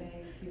upon us.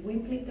 We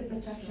plead the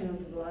protection of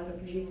the blood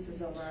of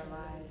Jesus over our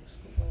lives,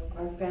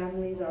 our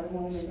families, our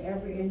home, and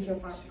every inch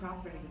of our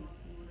property.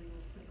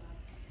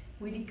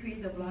 We decree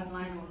the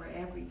bloodline over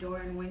every door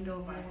and window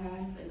of our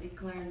homes and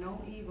declare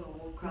no evil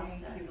will cross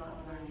that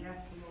bloodline.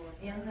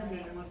 In the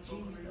name of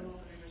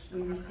Jesus,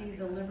 we receive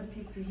the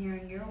liberty to hear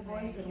your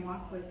voice and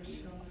walk with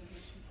you.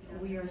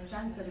 We are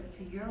sensitive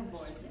to your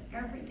voice, and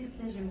every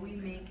decision we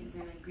make is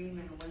in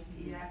agreement with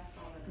you.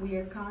 We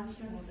are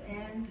conscious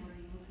and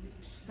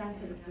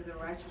sensitive to the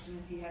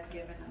righteousness you have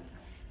given us.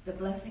 The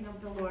blessing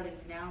of the Lord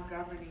is now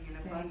governing and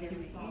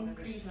abundantly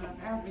increasing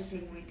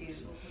everything we do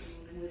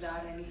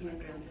without any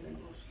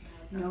hindrances.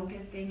 No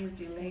good thing is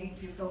delayed,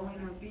 stolen,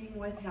 or being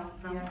withheld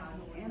from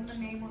us. In the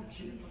name of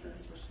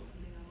Jesus.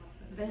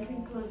 This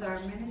includes our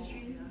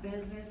ministry,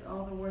 business,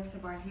 all the works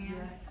of our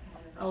hands,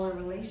 our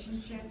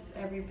relationships,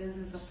 every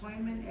business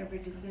appointment, every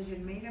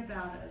decision made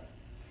about us,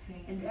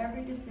 and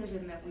every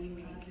decision that we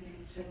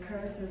make. The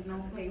curse has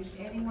no place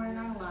anywhere in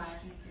our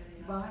lives,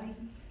 body,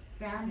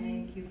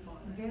 family,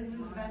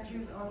 business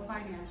ventures, or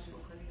finances.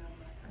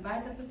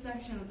 By the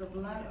protection of the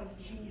blood of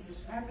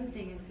Jesus,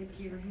 everything is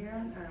secure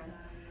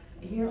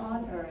here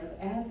on earth,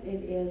 as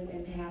it is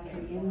in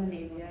heaven, in the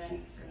name of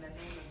Jesus.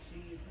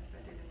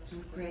 We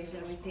praise you.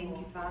 We thank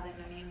you, Father,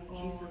 in the name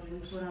of Jesus. We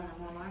put on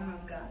the whole armor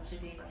of God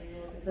today,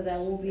 so that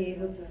we'll be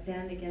able to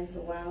stand against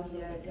the wiles of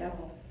the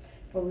devil.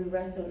 For we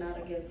wrestle not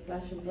against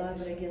flesh and blood,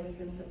 but against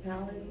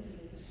principalities,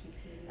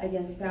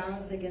 against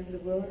powers, against the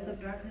rulers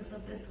of darkness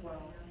of this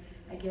world,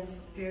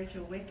 against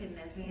spiritual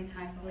wickedness in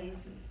high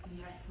places.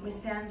 We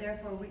stand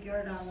therefore, we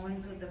gird our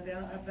loins with the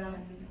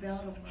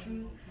belt of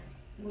truth.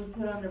 We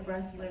put on the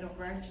breastplate of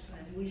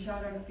righteousness. We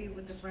shod our feet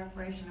with the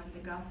preparation of the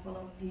gospel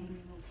of peace.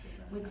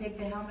 We take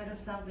the helmet of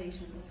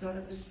salvation, the sword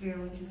of the Spirit,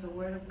 which is the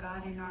word of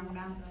God in our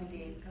mouth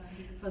today.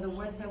 For the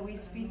words that we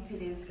speak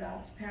today is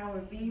God's power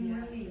being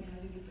released.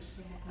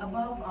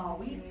 Above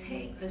all, we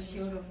take the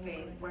shield of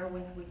faith,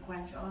 wherewith we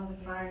quench all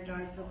the fire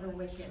darts of the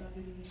wicked.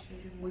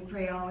 We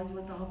pray always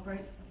with all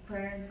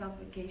prayer and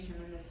supplication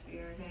in the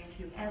Spirit,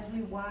 as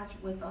we watch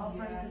with all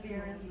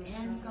perseverance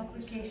and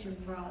supplication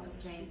for all the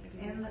saints,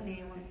 in the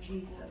name of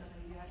Jesus.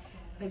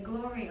 The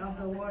glory of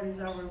the Lord is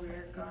our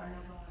rear guard.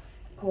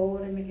 We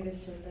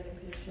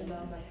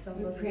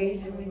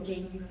praise you, we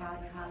thank you,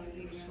 Father.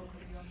 Hallelujah.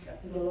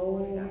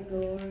 Glory,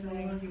 glory, glory,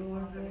 glory,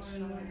 glory.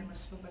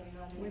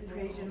 We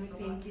praise you and we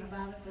thank you,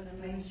 Father, for the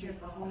ministry of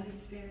the Holy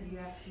Spirit.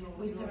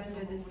 We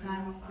surrender this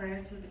time of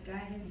prayer to the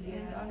guidance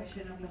and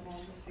unction of the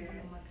Holy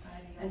Spirit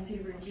as He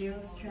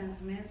reveals,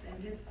 transmits,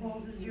 and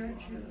discloses your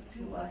truth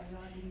to us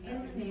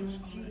in the name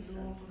of Jesus.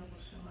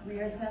 We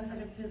are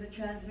sensitive to the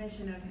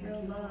transmission of your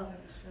love,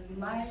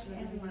 life,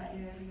 and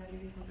light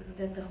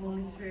that the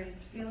Holy Spirit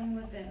is feeling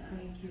within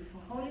us.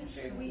 Holy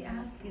Spirit, we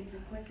ask you to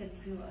quicken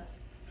to us.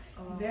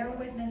 Bear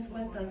witness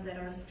with us that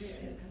our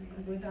spirit,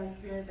 with our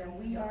spirit, that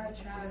we are a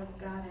child of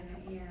God in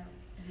the ear.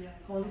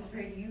 Holy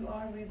Spirit, you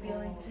are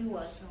revealing to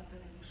us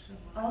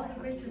all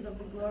the riches of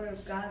the glory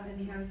of God's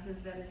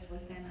inheritance that is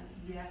within us.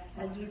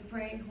 As we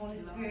pray, Holy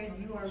Spirit,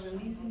 you are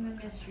releasing the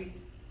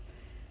mysteries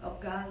of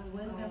God's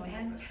wisdom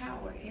and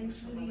power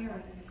into the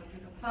earth.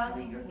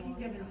 Father, your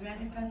kingdom is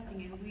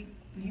manifesting and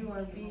you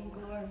are being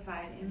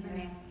glorified in the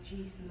name of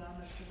Jesus.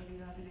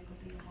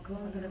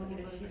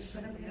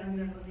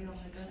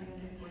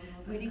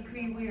 We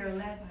decree we are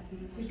led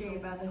today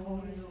by the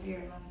Holy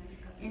Spirit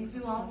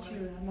into all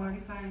truth,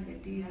 mortifying the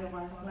deeds of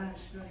our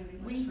flesh.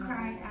 We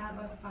cry,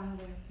 Abba,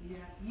 Father.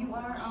 You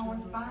are our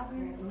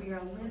Father. We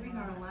are living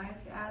our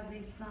life as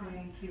a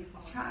son,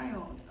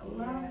 child,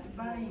 loved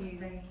by you.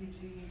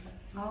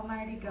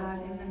 Almighty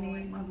God, in the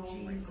name of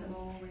Jesus,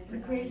 we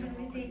praise and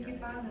we thank you,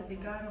 Father, the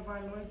God of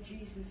our Lord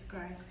Jesus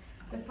Christ,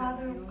 the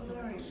Father of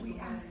glory. We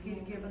ask you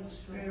to give us the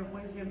spirit of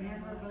wisdom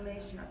and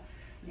revelation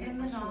in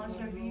the knowledge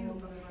of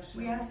you.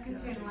 We ask you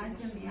to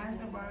enlighten the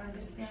eyes of our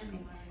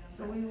understanding,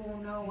 so we will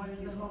know what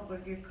is the hope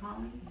of your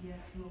calling,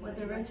 what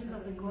the riches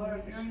of the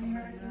glory of your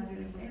inheritance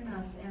is in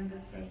us and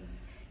the saints.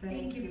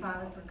 Thank you,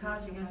 Father, for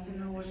causing us to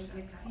know what is the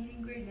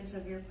exceeding greatness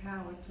of your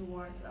power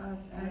towards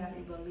us as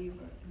a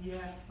believer.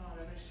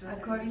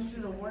 According to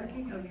the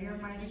working of your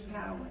mighty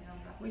power,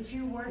 which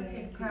you worked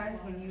in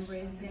Christ when you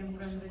raised him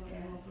from the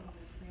dead,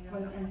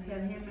 and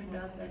set him and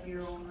us at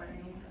your own right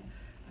hand,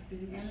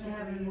 in the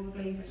heavenly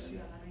places,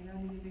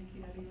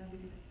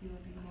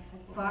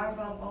 far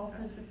above all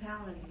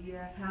principality,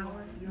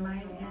 power,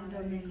 might, and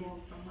dominion,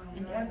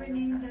 and every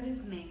name that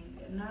is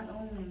named, not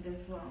only in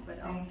this world, but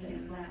also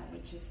in that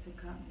which is to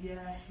come. You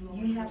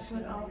have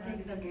put all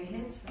things under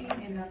his feet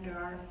and under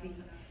our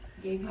feet,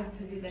 gave him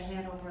to be the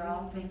head over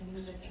all things to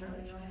the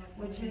church,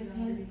 which is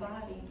his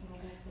body,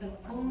 the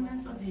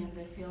fullness of him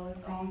that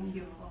filleth all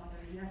in all.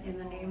 In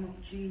the name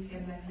of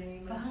Jesus.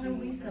 Father,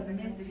 we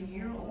submit to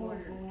your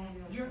order,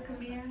 your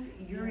command,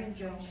 your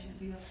injunction.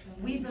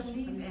 We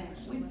believe in,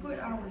 we put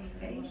our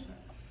faith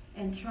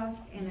and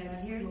trust and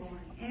adhere to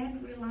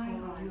and rely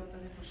on.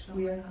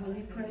 We are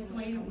fully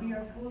persuaded, we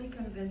are fully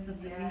convinced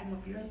of the name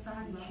of your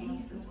Son,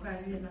 Jesus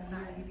Christ the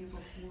Messiah,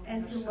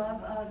 and to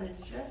love others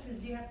just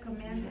as you have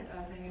commanded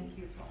us to.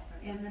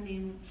 In the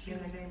name of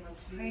Jesus.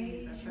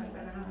 Praise you,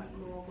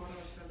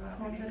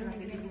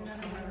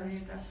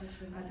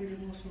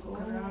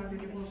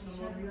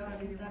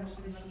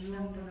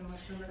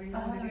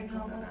 Father, in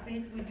humble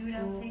faith, we do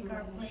now take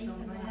our place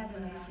in the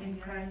heavens in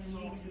Christ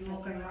Jesus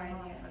at your right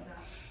hand.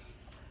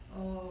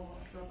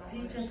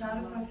 Teach us how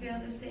to fulfill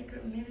the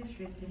sacred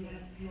ministry today,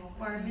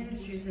 for our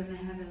ministries in the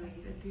heavens.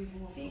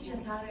 Teach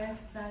us how to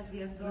exercise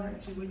the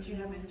authority which you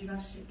have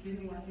entrusted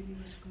to us.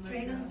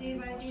 Train us day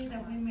by day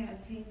that we may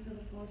attain to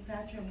the full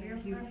stature of your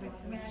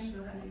perfect man in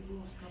Christ,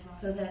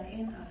 so that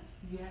in us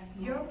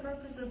your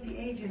purpose of the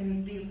ages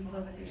is being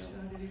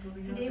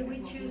fulfilled. Today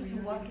we choose to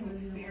walk in the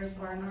Spirit,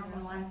 for our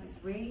normal life is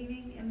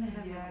reigning in the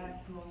heavens.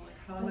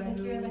 To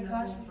secure the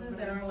consciousness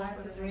that our life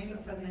is reigning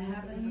from the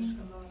heavens,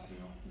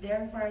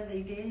 therefore, as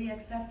a daily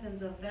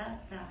acceptance of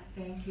that fact,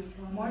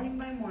 morning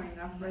by morning,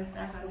 our first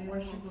act of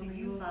worship to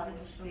you, Father,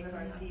 is to take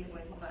our seat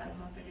with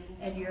Christ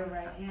at your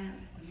right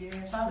hand.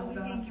 Father, we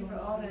thank you for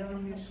all that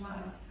this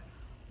implies.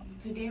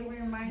 Today we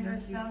remind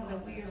ourselves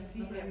that we are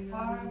seated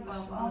far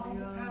above all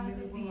the powers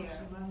of the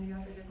air.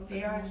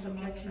 They are in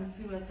subjection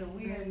to us, and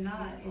we are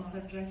not in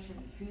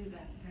subjection to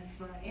them.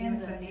 In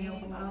the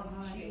name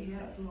of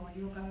Jesus.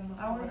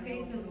 Our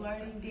faith is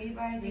learning day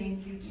by day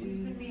to use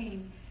the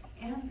name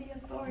and the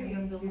authority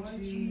of the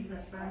Lord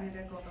Jesus Christ.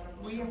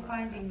 We are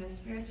finding the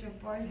spiritual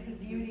forces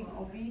yielding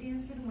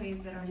obedience in ways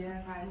that are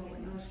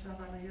surprising us.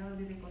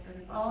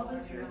 All the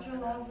spiritual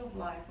laws of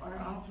life are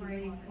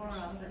operating for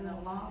us, and the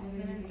law of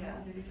sin and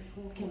death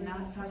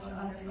cannot touch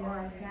us or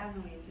our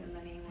families in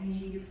the name of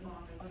Jesus.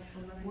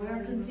 We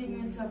are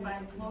continuing to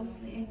abide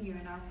closely in you,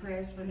 and our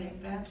prayers for the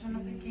advancement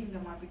of the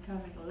kingdom are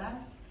becoming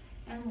less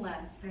and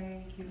less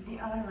the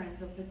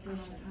utterance of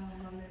petitions.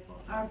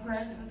 Our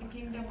prayers for the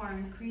kingdom are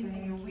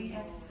increasing, and we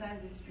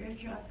exercise a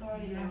spiritual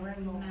authority that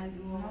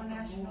recognizes no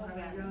national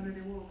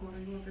boundaries.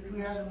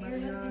 We are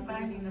fearlessly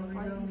binding the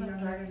forces of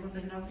darkness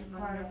in every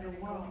part of the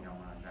world.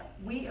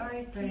 We are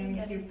a king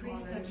and a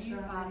priest of you,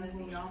 Father,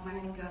 the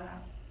Almighty God.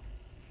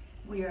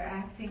 We are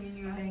acting in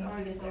your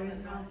authority. There is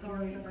no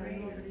authority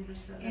greater.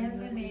 In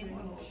the name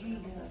of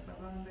Jesus,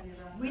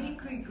 we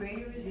decree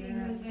greater is He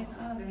who is in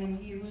us than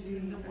He who is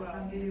in the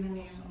world. In the name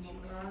of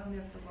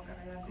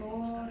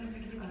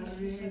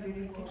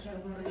Jesus.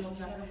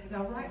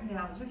 Now, right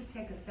now, just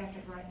take a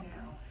second right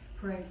now,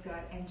 praise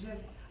God, and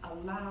just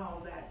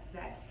allow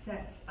that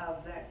sense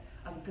of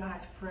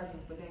God's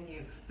presence within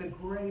you, the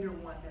greater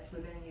one that's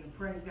within you.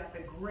 Praise God,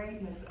 the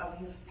greatness of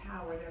His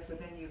power that's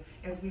within you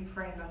as we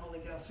pray in the Holy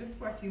Ghost. Just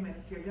for a few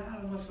minutes here. I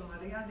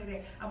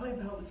believe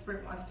the Holy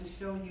Spirit wants to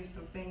show you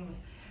some things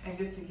and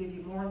just to give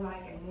you more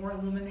light and more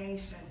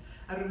illumination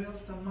of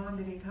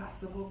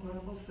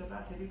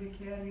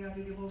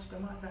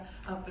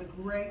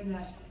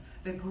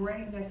the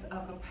greatness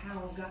of the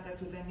power of God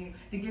that's within you,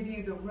 to give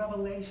you the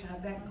revelation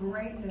of that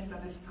greatness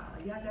of His power.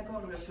 That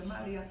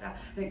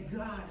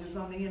God is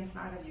on the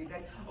inside of you.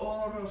 That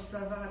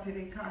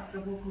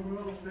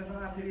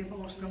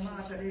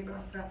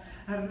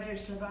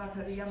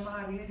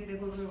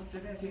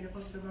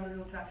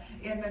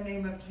in the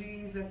name of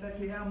Jesus,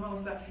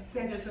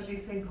 say this with me.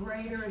 Say,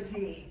 greater is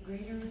He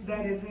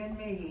that is in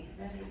me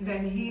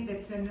than he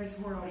that's in this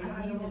world.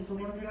 Let's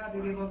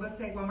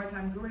say it one more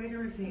time.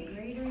 Greater is He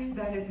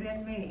that is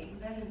in me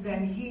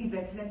than he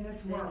that's in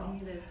this world.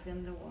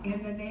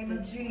 In the name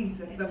of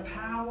Jesus, the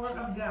power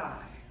of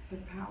God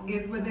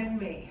is within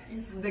me.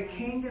 The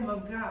kingdom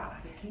of God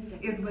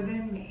is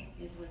within me.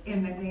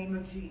 In the name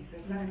of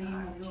Jesus.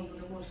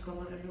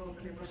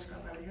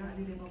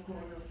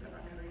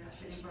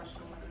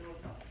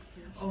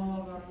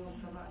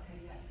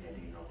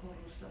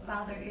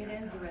 Father, it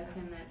is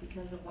written that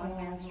because of one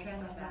man's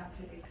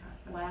trespass,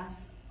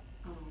 last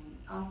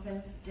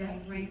offense,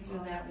 death reigned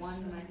through that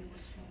one man.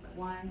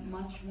 One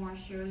much more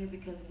surely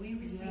because we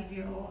receive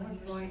your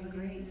overflowing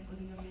grace,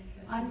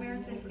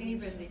 unmerited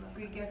favor, the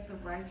free gift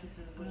of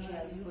righteousness which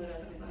has put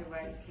us into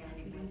right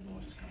standing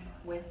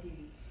with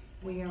you.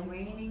 We are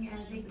reigning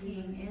as a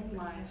king in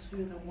life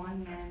through the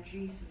one man,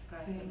 Jesus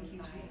Christ the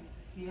Messiah.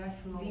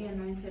 Yes, Lord. The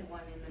anointed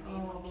one in the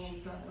name of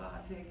Jesus.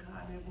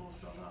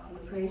 We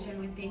praise you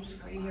and we thank you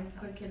for you have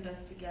quickened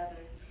us together.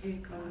 When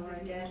we were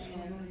dead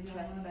in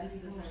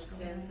trespasses and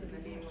sins in the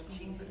name of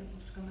Jesus.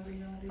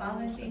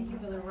 Father, thank you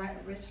for the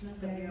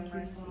richness of your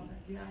mercy.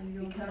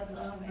 Because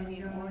of and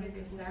in order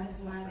to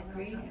satisfy the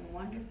great and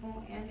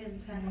wonderful and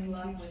intense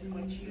love with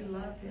which you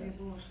loved us.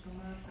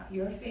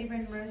 Your favor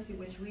and mercy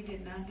which we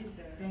did not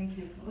deserve. Thank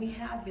you. We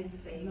have been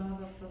saved,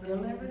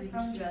 delivered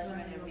from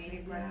judgment and made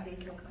a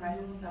partaker of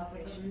Christ's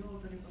salvation.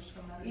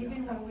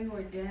 Even when we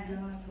were dead,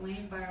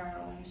 slain by our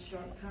own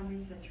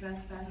shortcomings and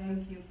trespasses.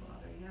 Thank you,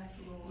 Father. Yes,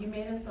 Lord. You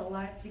made us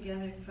alive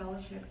together in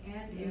fellowship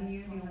and in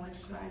union with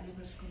Christ.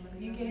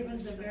 You gave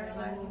us the very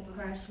life of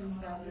Christ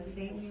Himself, the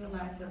same new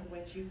life of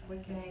which you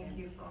quickened Him. Thank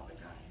you, Father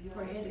God.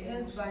 For it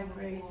is by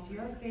grace,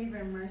 your favor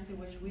and mercy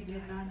which we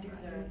did not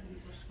deserve,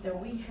 that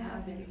we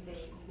have been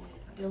saved,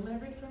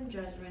 delivered from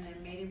judgment and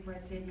made a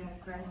partaker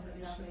of Christ's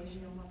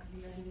salvation.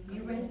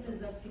 You raised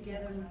us up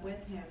together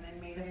with Him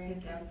and made us sit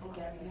down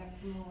together,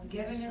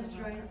 giving us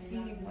joint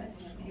seating with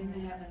Him in the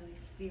heavenly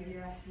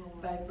sphere,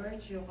 by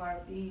virtue of our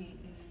being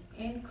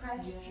in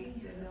Christ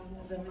Jesus,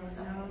 the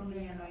Messiah, the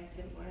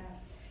anointed one.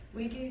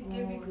 We give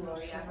you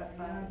glory, Abba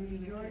Father, to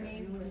your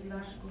name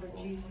for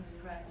Jesus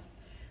Christ,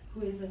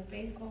 who is a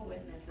faithful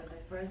witness of the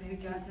first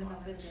begotten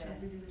of the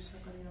dead,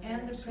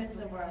 and the Prince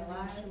of our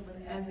lives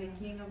as a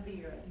King of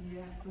the earth,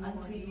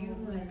 unto you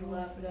who has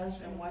loved us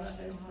and washed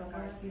us from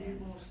our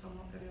sins.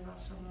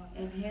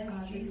 In His,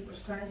 Jesus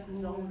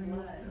Christ's own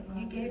blood,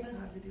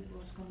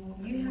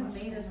 you have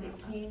made us a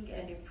king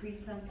and a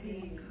priest unto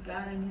you,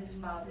 God and His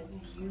Father.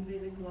 To you be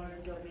the glory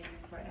and dominion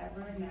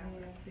forever and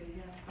ever.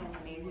 In the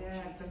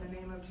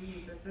name of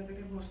Jesus.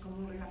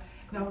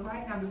 Now,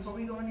 right now, before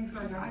we go any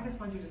further, I just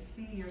want you to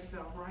see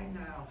yourself right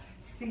now,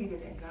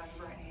 seated at God's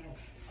right hand.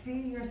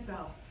 See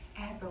yourself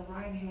at the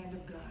right hand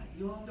of God.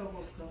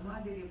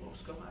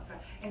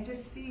 And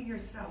just see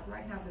yourself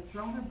right now, the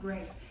throne of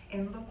grace,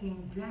 and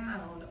looking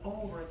down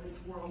over this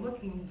world,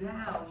 looking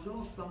down.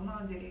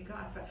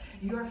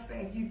 Your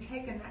faith, you've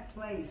taken that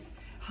place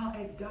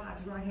at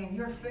God's right hand.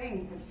 Your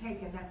faith has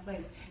taken that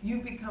place.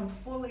 You become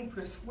fully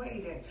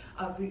persuaded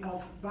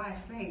by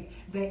faith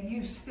that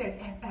you sit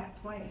at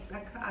that place.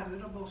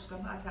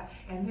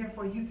 And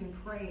therefore you can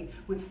pray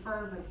with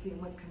fervency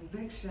and with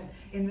conviction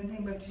in the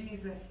name of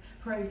Jesus.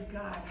 Praise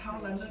God.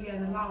 Hallelujah.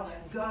 And allow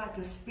God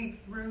to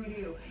speak through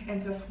you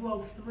and to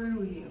flow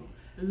through you.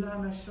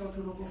 Over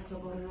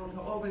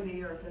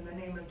the earth in the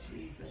name of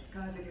Jesus.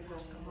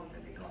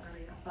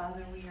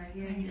 Father, we are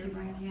here in your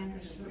right hand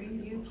to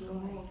bring you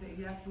glory.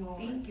 Yes, Lord.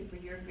 Thank you for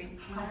your great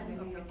plan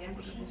of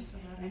redemption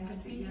and for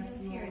seeing us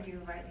here at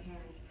your right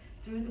hand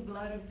through the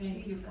blood of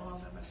Jesus.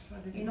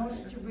 In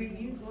order to bring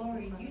you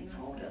glory, you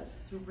told us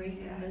to reign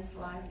in this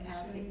life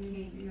as a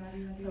king.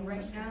 So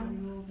right now,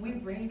 we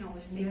reign over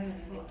Satan and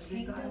the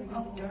kingdom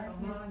of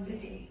darkness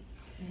today.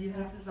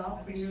 This is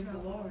all for your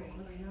glory.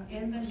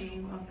 In the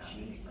name of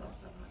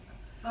Jesus.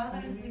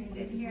 Father, as we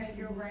sit here at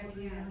your right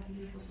hand,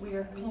 we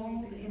are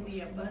clothed in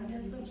the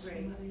abundance of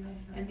grace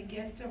and the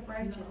gift of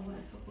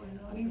righteousness.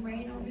 We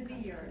reign over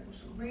the earth,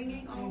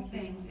 bringing all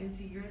things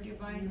into your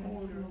divine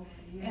order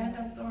and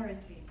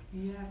authority.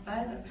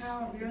 By the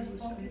power of your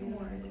spoken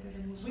word,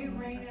 we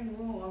reign and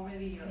rule over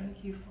the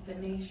earth, the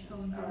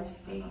nations, our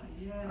state,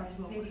 our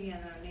city,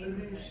 and our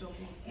neighborhood.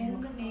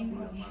 In the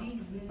name of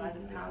Jesus, by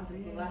the power of the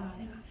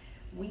blessing,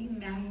 we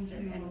master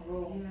and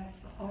rule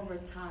over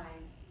time.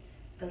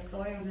 The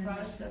soil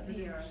products of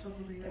the earth,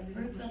 the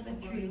fruits of the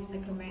trees, the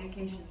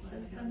communication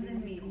systems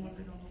and media,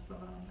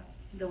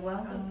 the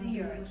wealth of the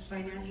earth,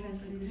 financial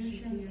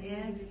institutions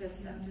and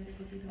systems,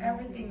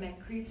 everything that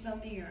creeps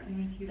on the earth,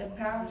 the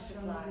power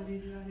supplies,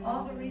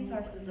 all the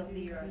resources of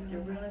the earth, the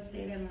real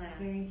estate and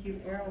land, the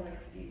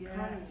airways, the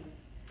economy,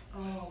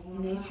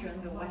 nature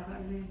and the weather.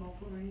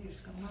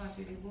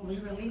 We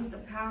release the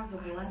power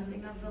of the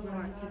blessing of the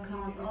Lord to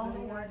cause all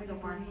the works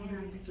of our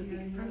hands to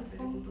be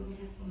fruitful,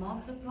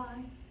 multiply,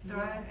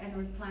 thrive, and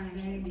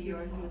replenish the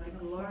earth with the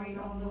glory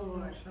of the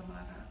Lord.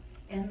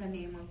 In the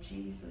name of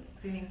Jesus.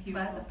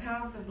 By the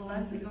power of the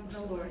blessing of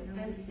the Lord,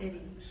 this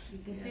city,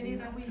 the city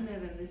that we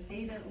live in, the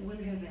state that we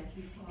live in,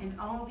 and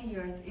all the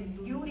earth is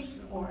yielding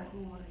forth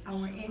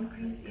our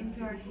increase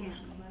into our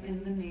hands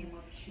in the name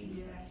of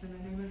Jesus.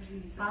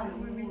 Father,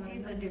 we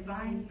receive the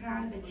divine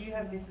power that you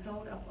have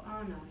bestowed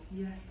upon us,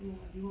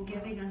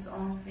 giving us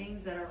all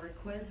things that are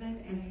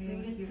requisite and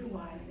suited to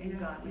life and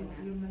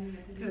godliness,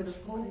 through the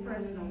full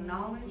personal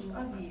knowledge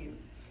of you.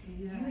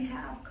 You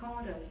have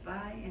called us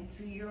by and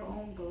to your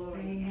own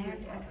glory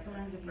and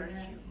excellence of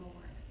virtue.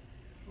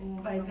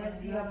 By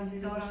this you have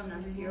bestowed on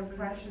us your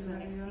precious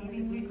and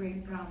exceedingly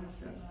great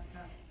promises.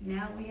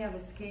 Now we have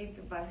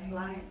escaped by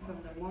flight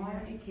from the moral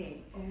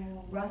decay,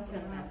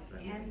 rottenness,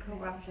 and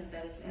corruption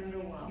that is in the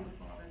world.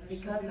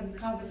 Because of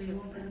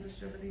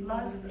covetousness,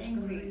 lust,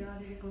 and greed,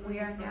 we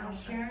are now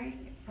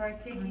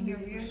partaking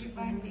of your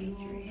divine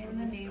nature in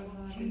the name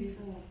of Jesus.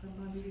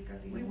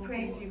 We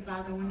praise you,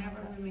 Father,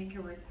 whenever we make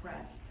a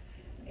request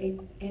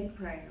in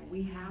prayer.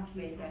 We have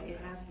faith that it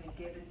has been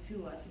given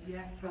to us.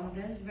 From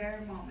this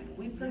very moment,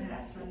 we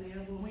possess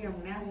it. We are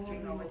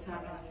mastering over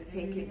time as we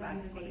take it by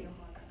faith.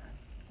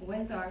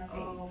 With our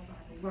faith,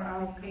 for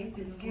our faith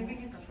is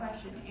giving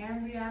expression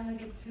and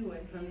reality to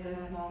it from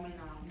this moment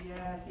on.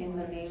 In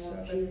the name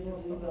of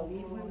Jesus, we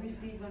believe, we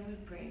receive, and we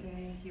pray.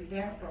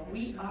 Therefore,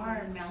 we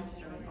are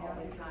mastering all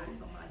the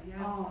time,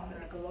 all for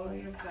the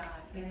glory of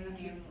God. In the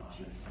name of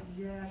Jesus.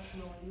 Yes,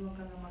 Lord.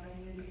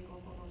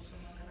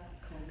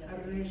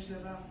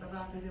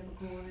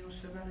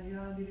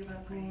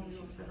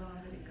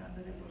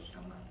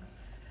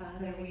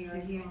 Father, we are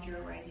here at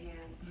your right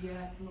hand.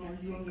 Yes, Lord. And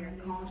so we are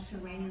called to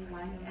reign in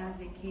life as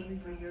a king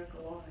for your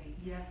glory.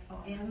 Yes,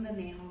 Lord. In the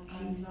name of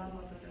Jesus.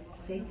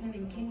 Satan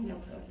and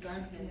kingdoms of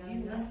darkness,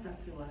 you listen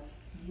to us.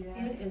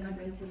 It is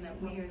written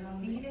that we are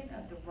seated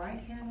at the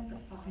right hand of the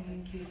Father.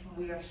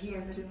 We are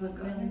here to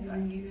put limits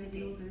on you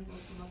today.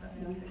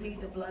 We plead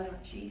the blood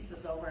of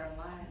Jesus over our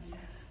lives,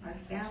 our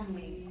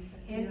families.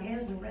 It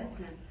is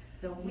written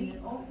that we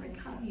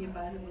overcome you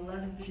by the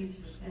blood of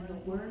Jesus and the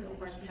word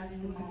of our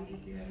testimony.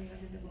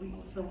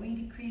 So we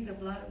decree the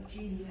blood of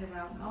Jesus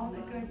around all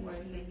the good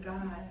works that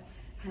God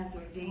has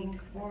ordained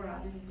for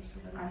us,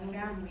 our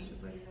families,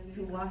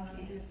 to walk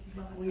in.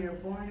 We are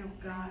born of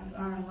God.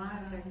 Our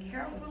lives are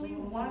carefully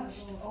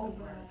watched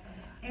over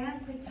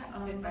and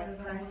protected by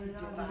Christ's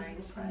divine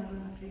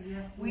presence.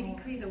 We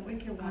decree the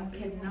wicked one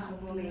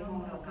cannot lay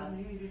hold of us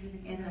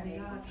in the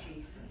name of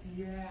Jesus.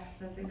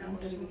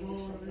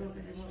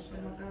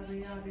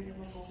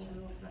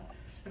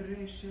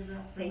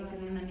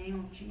 Satan, in the name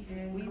of Jesus,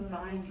 we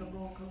bind you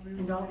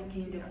and all the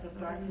kingdoms of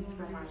darkness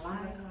from our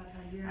lives,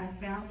 our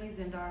families,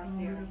 and our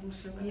affairs.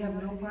 You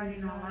have no part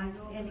in our lives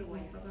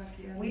anyway.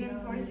 We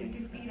enforce your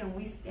defeat and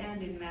we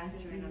stand in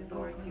mastery and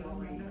authority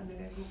over you.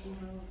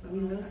 We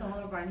lose all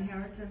of our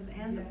inheritance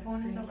and the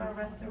fullness of our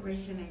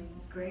restoration and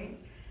great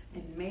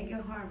and mega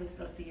harvest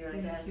of the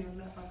earth that's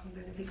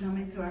to come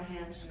into our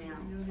hands now.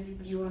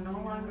 You will no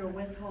longer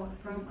withhold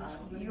from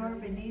us. You are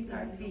beneath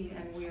our feet,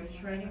 and we are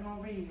treading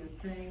over you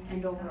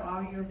and over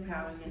all your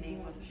power in the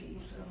name of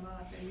Jesus.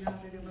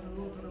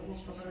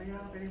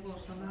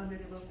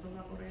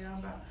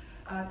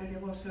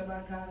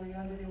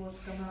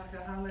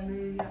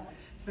 Hallelujah.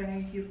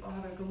 Thank you,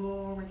 Father.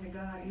 Glory to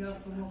God.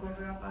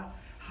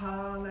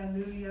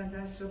 Hallelujah.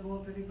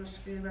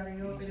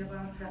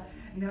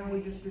 Now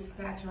we just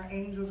dispatch our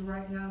angels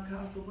right now.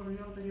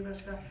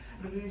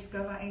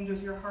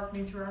 Angels, you're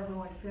hearkening to our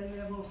voice.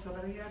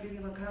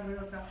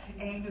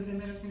 Angels and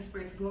ministering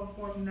spirits, go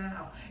forth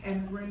now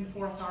and bring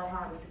forth our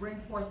harvest. Bring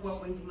forth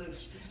what we've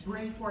loosed.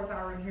 Bring forth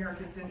our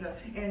inheritance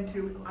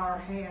into our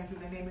hands in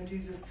the name of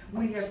Jesus.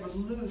 We have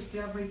loosed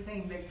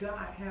everything that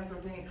God has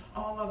ordained.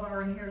 All of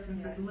our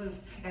inheritance is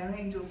loosed. And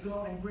angels,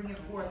 go and bring it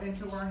forth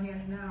into our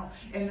hands now.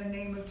 In the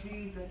name of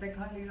Jesus.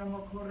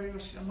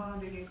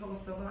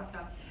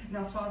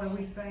 Now, Father,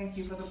 we thank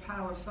you for the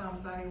power of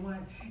Psalms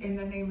 91. In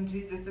the name of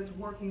Jesus, it's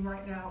working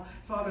right now.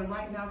 Father,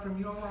 right now from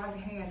your right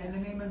hand, in the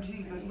name of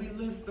Jesus, we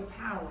loose the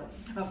power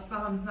of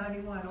Psalms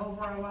 91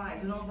 over our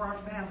lives and over our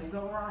families,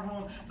 over our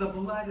home. The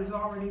blood is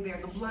already there.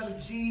 The blood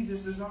of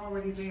Jesus is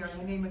already there in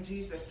the name of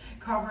Jesus,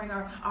 covering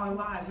our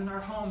lives and our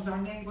homes, our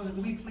neighborhoods.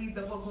 We plead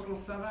the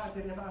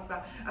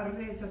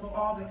for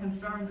all that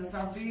concerns us,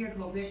 our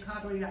vehicles,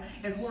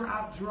 as we're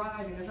out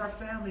driving, as our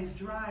families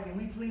driving.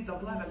 We plead the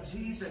blood of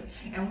Jesus,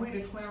 and we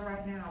declare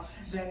right now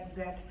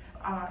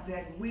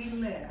that we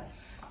live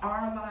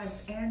our lives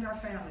and our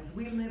families.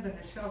 We live in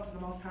the shelter of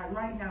the Most High.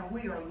 Right now,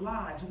 we are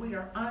lodged. We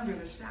are under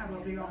the shadow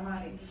of the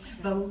Almighty.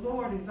 The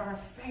Lord is our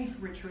safe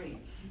retreat.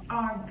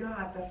 Our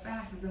God, the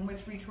fastest in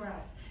which we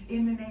trust.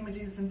 In the name of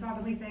Jesus. And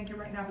Father, we thank you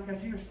right now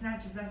because you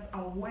snatches us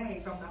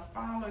away from the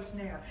fowler's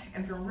snare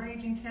and from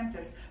raging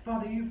tempests.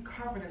 Father, you've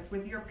covered us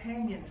with your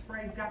pinions.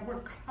 Praise God.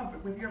 We're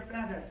covered with your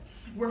feathers.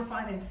 We're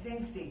finding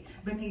safety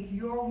beneath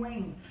your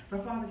wings. For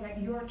Father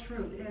God, your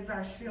truth is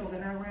our shield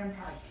and our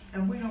rampart.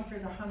 And we don't fear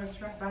the hunter's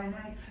trap by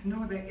night,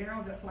 nor the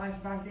arrow that flies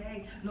by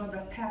day, nor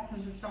the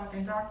pestilence that stalk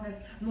in darkness,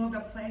 nor the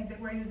plague that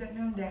rages at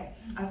noonday.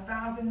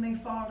 1,000 may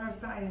fall at our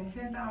side and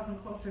 10,000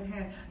 close at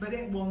hand, but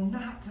it will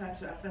not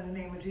touch us in the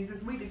name of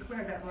Jesus. We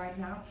declare that right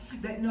now,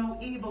 that no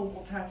evil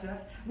will touch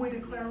us. We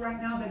declare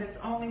right now that it's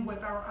only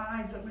with our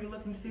eyes that we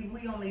look and see.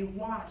 We only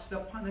watch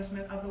the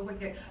punishment of the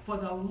wicked, for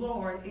the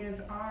Lord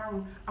is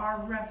our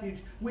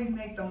refuge. We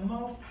make the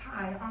Most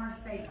High our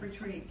safe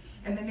retreat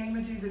in the name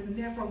of Jesus. And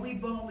therefore we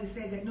boldly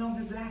say that no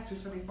disaster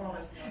shall befall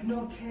us,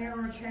 no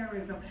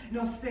terrorism,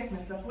 no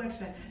sickness,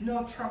 affliction,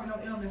 no terminal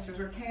illnesses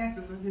or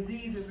cancers or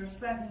diseases or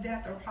sudden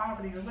death or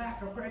poverty or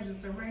lack or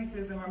prejudice or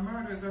racism or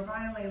murders or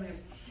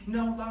violators,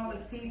 no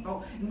lawless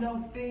people,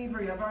 no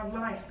thievery of our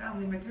life,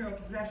 family, material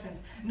possessions,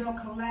 no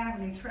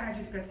calamity,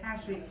 tragedy,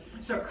 catastrophe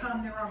shall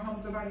come near our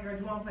homes or body or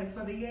dwelling place.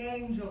 For the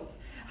angels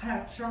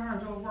have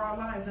charge over our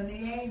lives, and the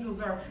angels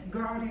are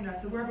guarding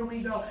us. Wherever we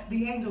go,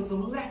 the angels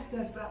lift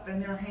us up in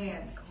their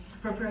hands,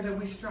 for fear that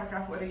we strike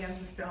our foot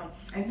against a stone.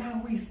 And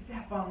now we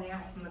step on the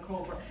asp and the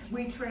cobra.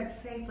 We tread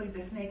safely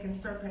the snake and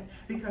serpent,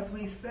 because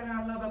we set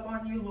our love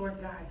upon you, Lord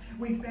God.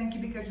 We thank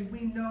you because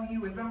we know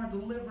you as our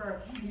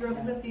deliverer. You're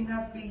lifting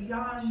us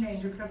beyond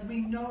danger because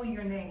we know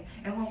your name.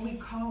 And when we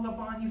call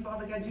upon you,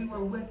 Father God, you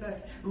are with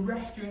us,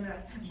 rescuing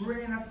us,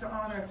 bringing us to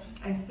honor,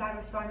 and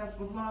satisfying us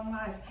with long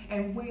life.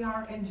 And we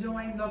are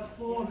enjoying the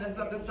fullness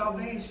of the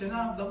salvation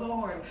of the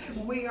Lord.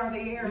 We are the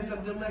heirs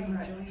of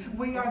deliverance.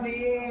 We are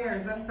the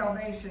heirs of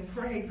salvation.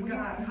 Praise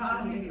God.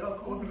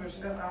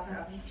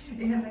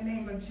 In the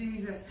name of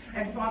Jesus.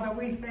 And Father,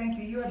 we thank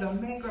you. You are the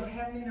maker of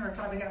heaven and earth,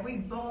 Father God. We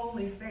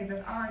boldly say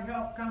that our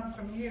help comes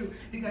from you,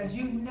 because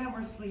you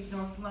never sleep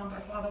nor slumber,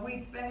 Father.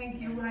 We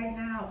thank you right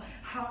now.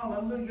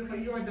 Hallelujah, for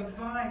your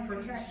divine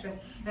protection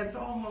that's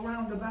all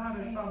around about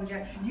us, Father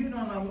God. You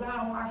don't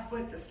allow our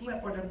foot to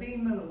slip or to be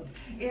moved.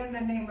 In the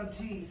name of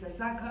Jesus.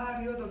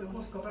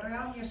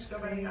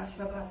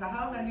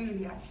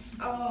 Hallelujah.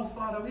 Oh,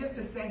 Father, we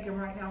just thank him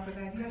right now for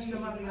that.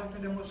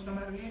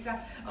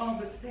 Oh,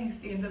 the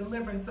safety and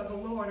deliverance of the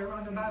Lord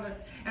around about us.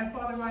 And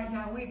Father, right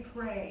now we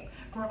pray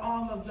for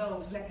all of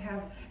those that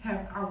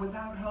are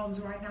without homes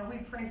right now. We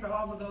pray for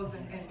all of those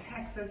in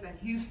Texas and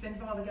Houston,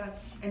 Father God.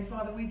 And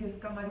Father, we just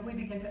come out and we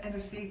begin to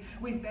intercede.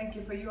 We thank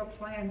you for your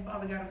plan,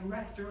 Father God, of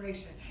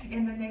restoration.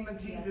 In the name of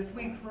Jesus,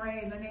 we pray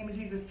in the name of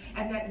Jesus,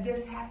 and that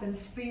this happens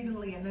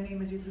speedily in the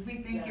name of Jesus. We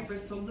thank you for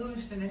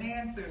solution and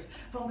answers.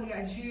 Father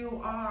God, you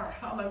are,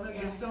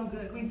 hallelujah, so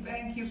good. We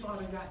thank you,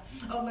 Father God.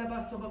 Oh,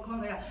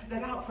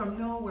 that out from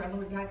nowhere,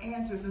 Lord God,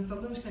 answers and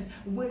solution,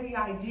 witty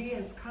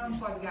ideas come,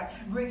 Father God,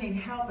 bringing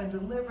help and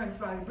deliverance,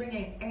 Father,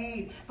 bringing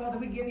aid. Father,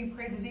 we give you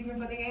praises even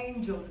for the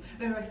angels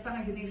that are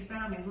assigned to these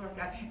families, Lord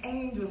God.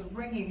 Angels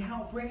bringing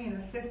help, bringing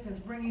assistance,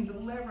 bringing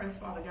deliverance,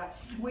 Father God.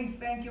 We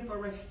thank you for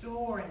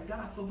restoring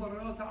gospel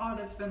to all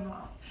that's been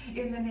lost.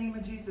 In the name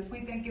of Jesus, we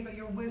thank you for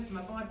your wisdom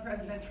upon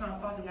President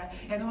Trump, Father God,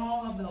 and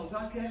all of those.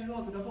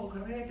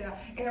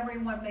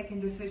 Everyone making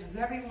decisions,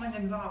 everyone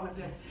involved with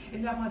this.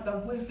 And I want the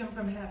wisdom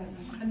from heaven.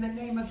 In the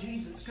name of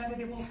Jesus,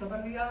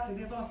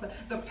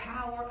 the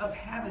power of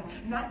heaven,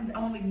 not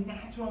only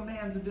natural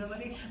man's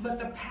ability, but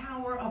the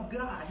power of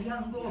God.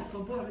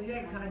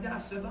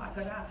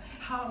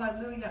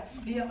 Hallelujah.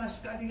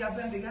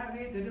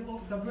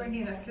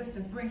 Bringing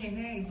assistance, bringing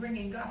aid,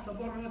 bringing gospel,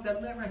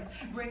 deliverance,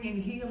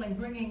 bringing healing,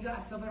 bringing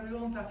gospel.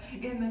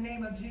 In the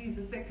name of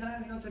Jesus,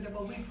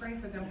 we pray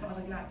for them,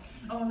 Father God.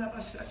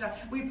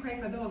 We pray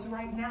for those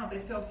right now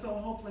that feel so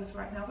hopeless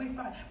right now. We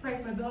pray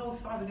for those,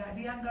 Father God,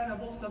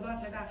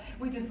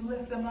 We just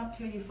lift them up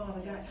to you,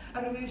 Father God.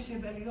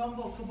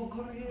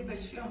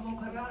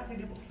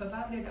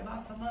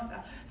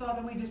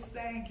 Father, we just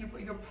thank you for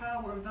your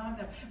power on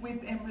them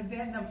and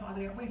within them,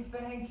 Father God. We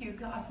thank you,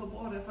 God,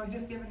 for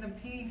just giving them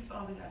peace,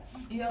 Father God.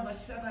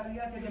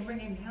 And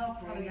bringing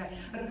help, Father God.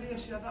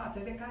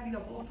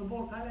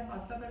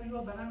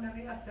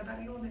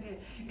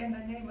 In the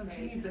name of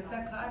Jesus.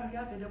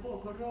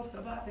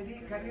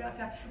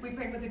 We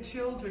pray for the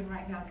children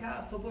right now,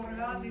 for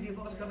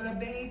the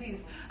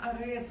babies,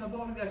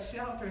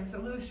 shelter and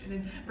solution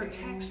and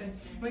protection.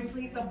 We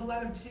plead the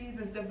blood of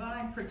Jesus,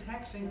 divine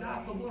protection.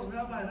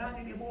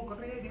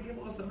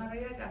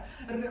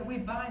 We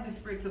bind the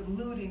spirits of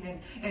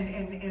looting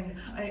and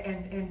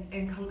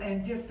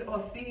just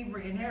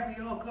thievery and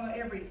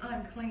every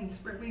unclean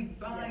spirit. We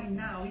bind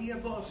now.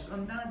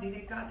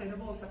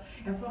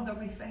 And Father,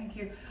 we thank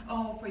you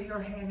for your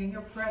hand and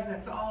your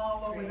presence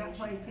all over that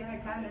place.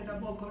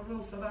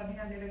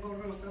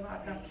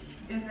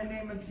 In the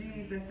name of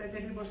Jesus.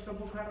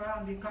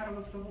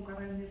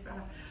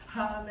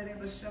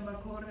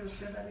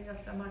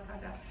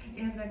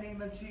 In the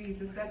name of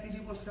Jesus. In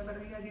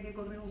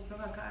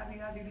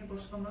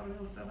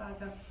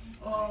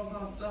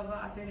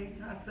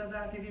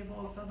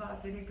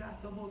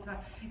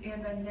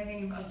the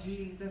name of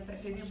Jesus.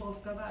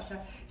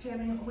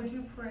 Jenny, would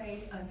you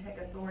pray and take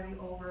authority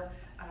over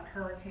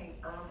Hurricane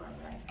Irma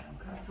right now?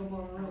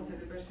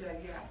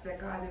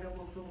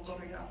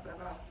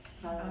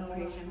 Father,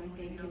 praise you and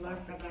thank you, Lord,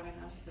 for giving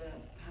us the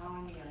power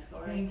and the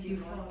authority to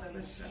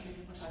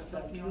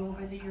subdue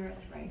over the earth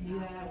right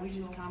now. So we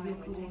just come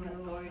and we take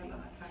authority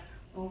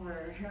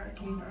over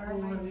Hurricane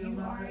Irma. You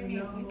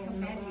already, we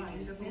command you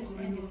to desist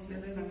and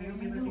desist from your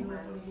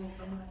maneuver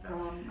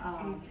from,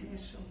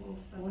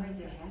 where is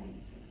it heading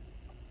to?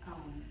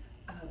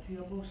 I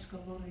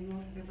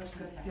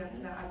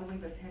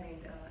believe it's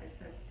heading, it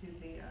says to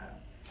the,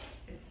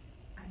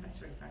 I'm not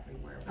sure exactly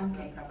where.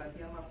 Okay.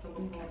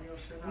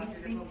 We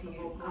speak to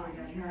you,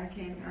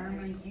 Hurricane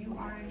Irma. You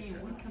are in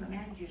it. We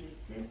command you to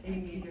desist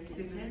and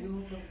desist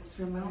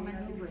from all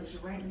maneuvers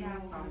right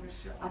now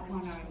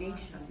upon our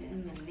nations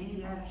in the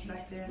name of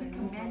Jesus. We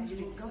command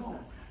you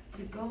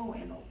to go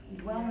and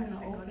dwell in the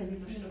open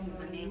seas in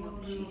the name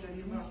of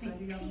Jesus. We speak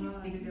peace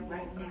to you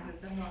right now.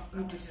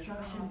 Your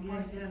destruction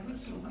forces,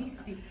 we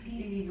speak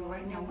peace to you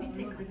right now. We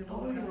take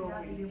authority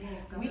over you.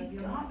 We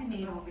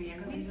dominate over you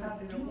and we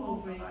subdue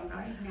over you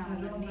right now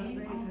in the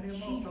name of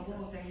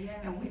Jesus.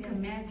 And we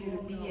command you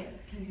to be at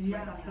peace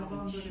right now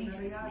in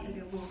Jesus'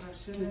 name.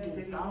 To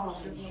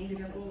dissolve in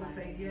Jesus'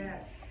 name.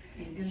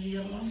 In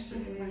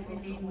Jesus' mighty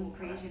name, we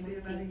praise you and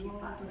thank you,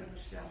 Father.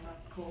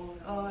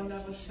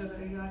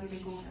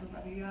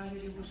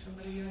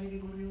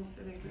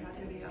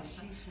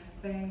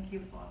 Thank you,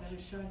 Father.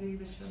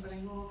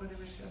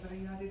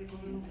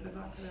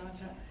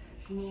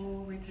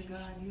 Glory to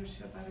God. Glory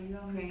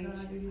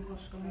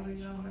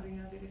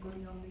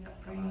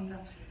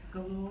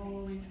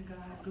to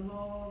God.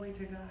 Glory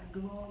to God.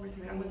 Glory to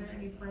God. Were there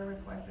any prayer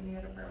requests? Any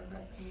other prayer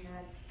requests that we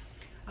had?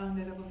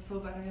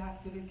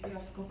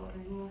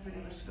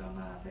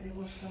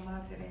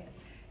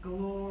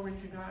 Glory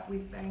to God. We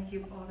thank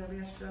you, Father.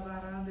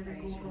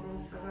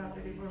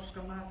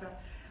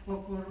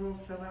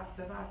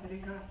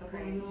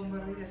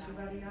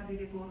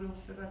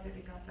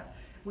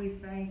 We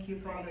thank you,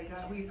 Father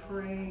God. We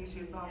praise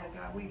you, Father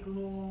God. We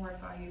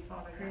glorify you,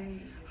 Father God.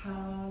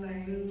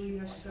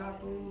 Hallelujah.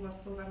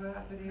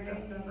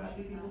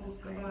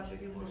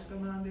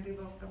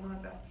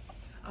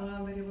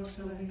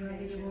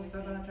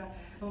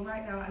 Well,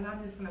 right now, and I'm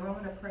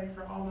going to pray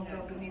for all of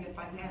those who need a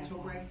financial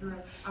breakthrough.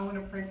 I want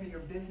to pray for your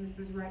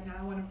businesses right now.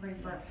 I want to pray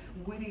for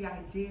witty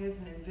ideas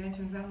and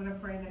inventions. I'm going to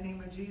pray in the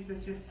name of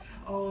Jesus, just,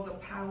 the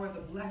power, the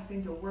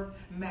blessing to work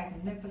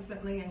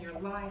magnificently in your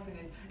life and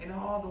in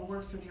all the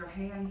works of your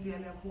hands.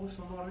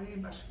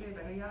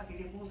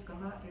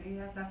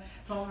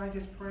 Father, I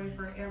just pray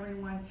for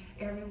everyone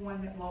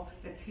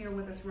that's here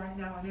with us right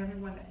now and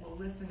everyone that will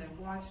listen and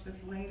watch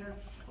this later.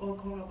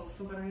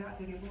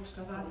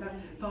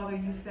 Father,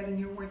 you said in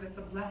your word that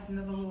the blessing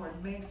of the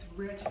Lord makes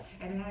rich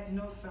and adds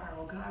no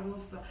sorrow. God,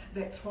 also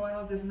that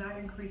toil does not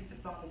increase it,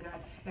 Father God.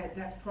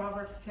 That's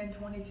Proverbs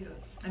 10:22.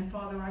 And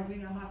Father,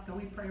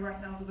 we pray right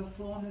now for the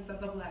fullness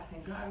of the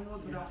blessing, God,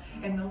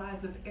 in the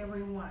lives of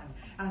everyone.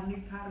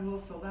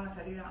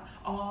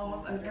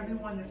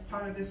 Everyone that's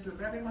part of this group,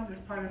 everyone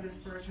that's part of this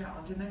prayer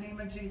challenge. In the name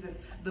of Jesus,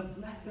 the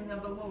blessing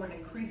of the Lord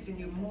increasing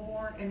you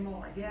more and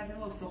more.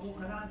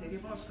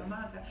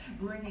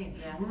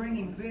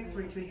 Bringing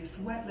victory to you,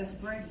 sweatless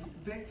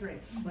victory,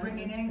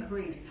 bringing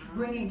increase,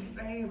 bringing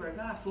favor.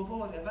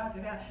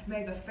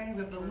 May the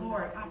favor of the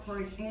Lord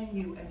operate in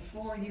you and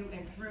for you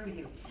and through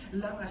you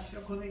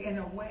in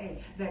a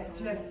way that's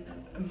just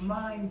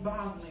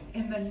mind-boggling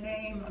in the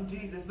name of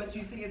Jesus. But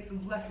you see, it's the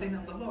blessing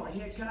of the Lord.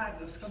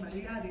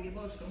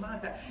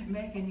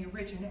 Making you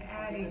rich and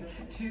adding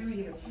to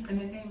you in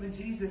the name of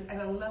Jesus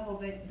at a level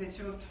that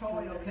your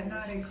toil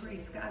cannot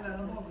increase.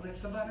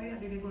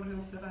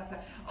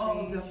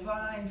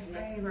 Divine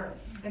favor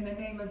in the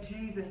name of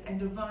Jesus, and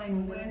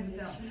divine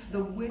wisdom,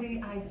 the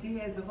witty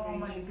ideas of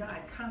Almighty God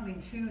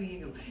coming to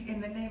you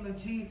in the name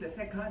of Jesus.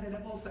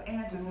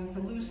 Answers and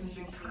solutions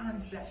and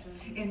concepts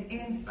and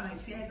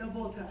insights.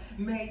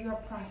 May your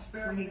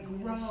prosperity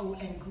grow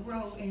and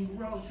grow and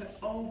grow to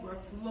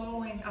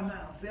overflowing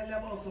amounts.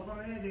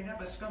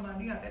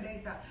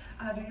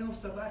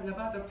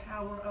 About the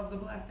power of the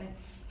blessing.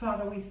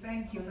 Father, we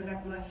thank you for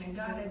that blessing.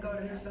 God, I go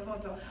to your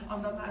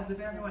on the lives of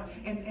everyone,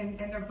 in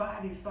their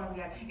bodies, Father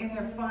God, in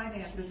their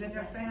finances, in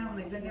their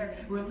families, in their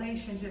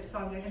relationships,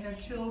 Father God, in their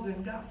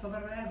children, God, so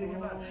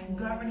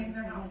governing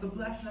their house, the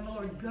blessing of the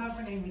Lord,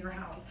 governing your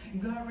house,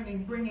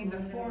 bringing the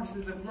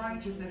forces of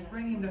righteousness,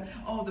 bringing the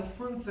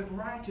fruits of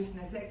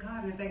righteousness that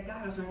God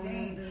has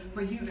ordained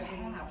for you to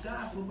have.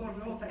 God will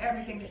go to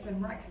everything that's in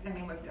right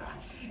standing with God,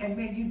 and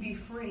may you be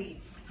free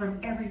from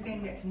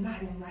everything that's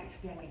not in right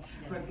standing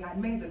for God.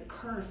 May the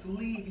curse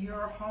leave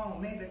your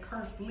home. May the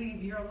curse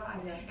leave your life.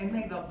 And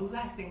may the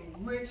blessing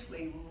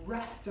richly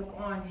rest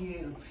upon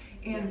you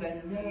in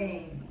the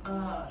name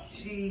of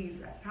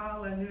Jesus.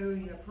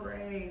 Hallelujah.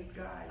 Praise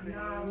God.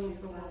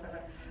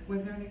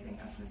 Was there anything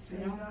else, Mr.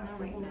 No.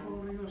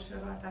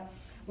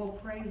 Well,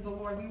 praise the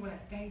Lord. We want to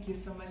thank you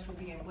so much for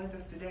being with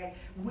us today.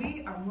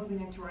 We are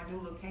moving into our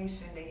new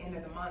location at the end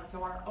of the month.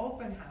 So our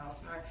open house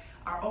and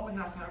our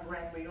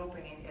grand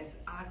reopening is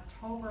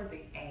October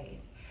the 8th.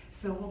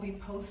 So we'll be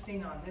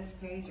posting on this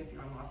page. If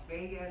you're in Las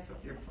Vegas or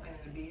if you're planning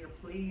to be here,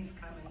 please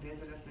come and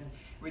visit us and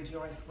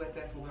rejoice with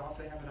us. We'll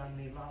also have it on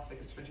the Las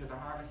Vegas Church of the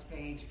Harvest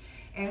page.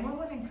 And we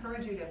want to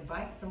encourage you to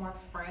invite some more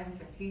friends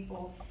and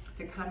people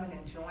to come in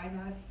and join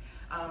us.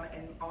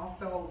 And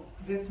also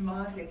this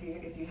month, if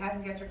you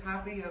haven't got your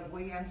copy of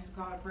We Answer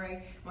the Call to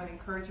Pray, I want to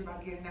encourage you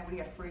about getting that. We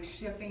have free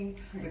shipping.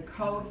 The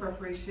code for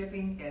free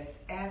shipping is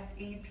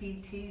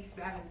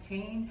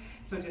SEPT17.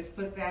 So just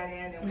put that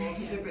in and we'll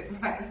ship it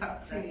right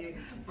out to you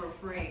for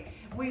free.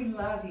 We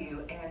love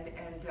you and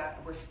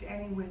we're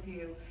standing with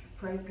you.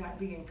 Praise God,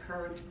 be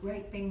encouraged.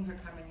 Great things are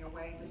coming your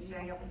way. Ms.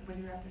 J, what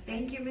do you have to say?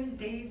 Thank you, Miss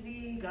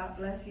Daisy. God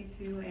bless you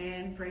too.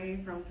 And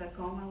praying from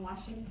Tacoma,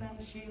 Washington,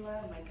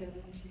 Sheila, my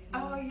cousin Sheila.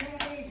 Oh,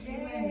 yay,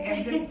 Sheila.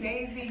 And Miss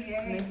Daisy,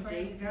 yay. Miss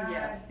Daisy, God.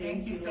 yes.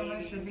 Thank you so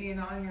much for being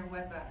on here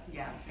with us.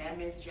 Yes, and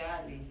Miss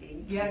Jazzy, thank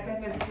you. Yes,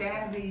 and Miss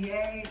Jazzy,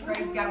 yay.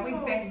 Praise God. We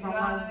thank from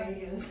God. Las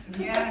Vegas.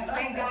 Yes,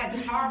 thank God.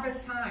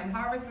 Harvest time.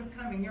 Harvest is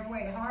coming your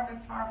way.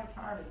 Harvest, harvest,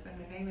 harvest in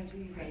the name of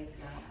Jesus. Praise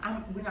God.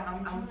 I'm going to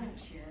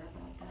share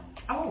about that.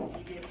 Oh.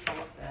 You did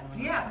post that on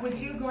Yeah, would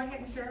you go ahead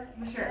and share?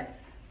 Sure.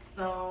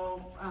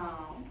 So,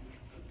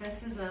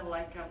 this is a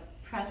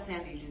Press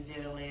Sandy just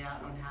did a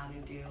layout on how to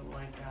do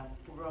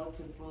a road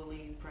to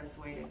fully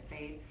persuaded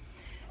faith.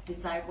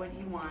 Decide what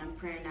you want,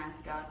 pray and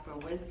ask God for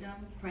wisdom,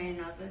 pray in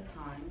other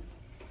tongues.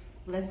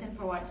 Listen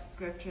for what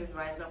scriptures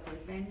rise up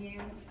within you.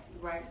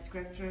 Write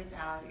scriptures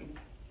out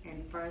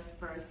in first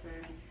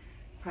person,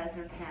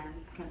 present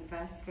tense.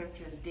 Confess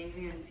scriptures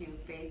daily until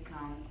faith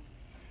comes.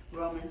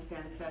 Romans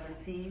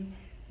 10:17.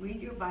 Read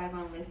your Bible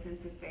and listen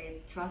to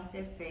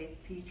trusted faith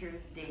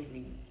teachers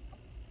daily.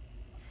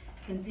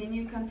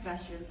 Continue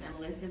confessions and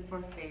listen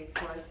for faith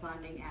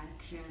corresponding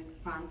action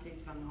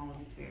promptings from the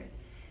Holy Spirit.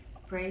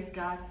 Praise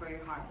God for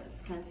your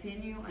harvest.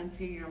 Continue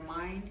until your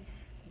mind,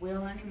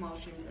 will, and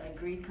emotions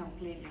agree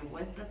completely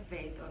with the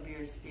faith of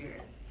your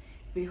spirit.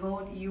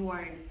 Behold, you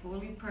are in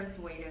fully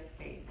persuaded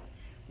faith.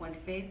 When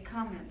faith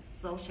cometh,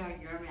 so shall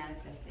your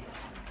manifestation.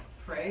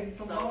 Praise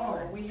the So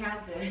Lord. we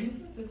have this.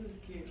 This is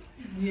cute.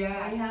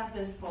 Yeah. We have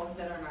this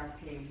posted on our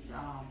page.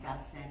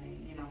 That's sending.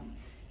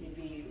 If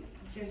you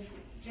just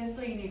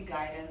so you need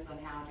guidance on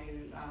how to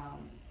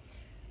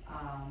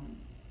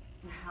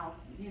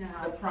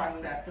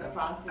the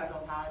process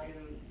of how to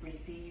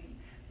receive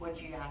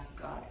what you ask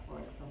God for.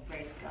 So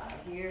praise God.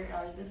 Here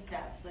are the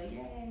steps. So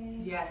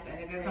yay. Yes, and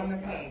it is on the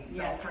page. So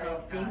yes. praise So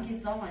God. thank you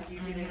so much. You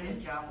did a good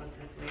job with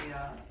this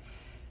layout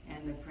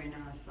and the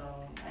printer. So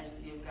I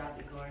just give God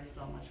the glory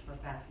so much for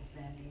Pastor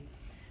Sandy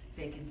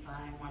taking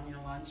time on your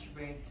lunch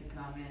break to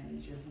come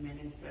and just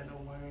minister the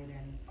word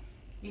and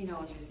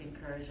just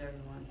encourage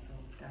everyone. So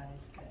God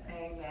is good.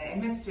 Amen.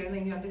 And Miss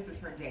Jillian, this is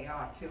her day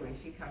off too, and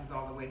she comes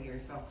all the way here.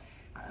 So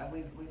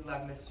we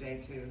love Miss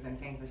J too, and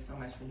thank her so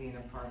much for being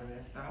a part of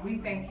this. We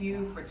thank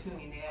you for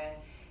tuning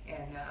in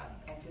and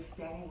just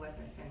standing with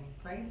us. And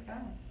praise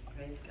God.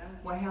 Praise God.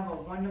 Well, have a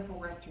wonderful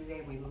rest of your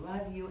day. We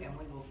love you, and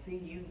we will see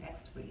you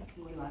next week.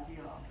 We love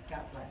you all.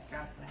 God bless.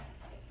 God bless.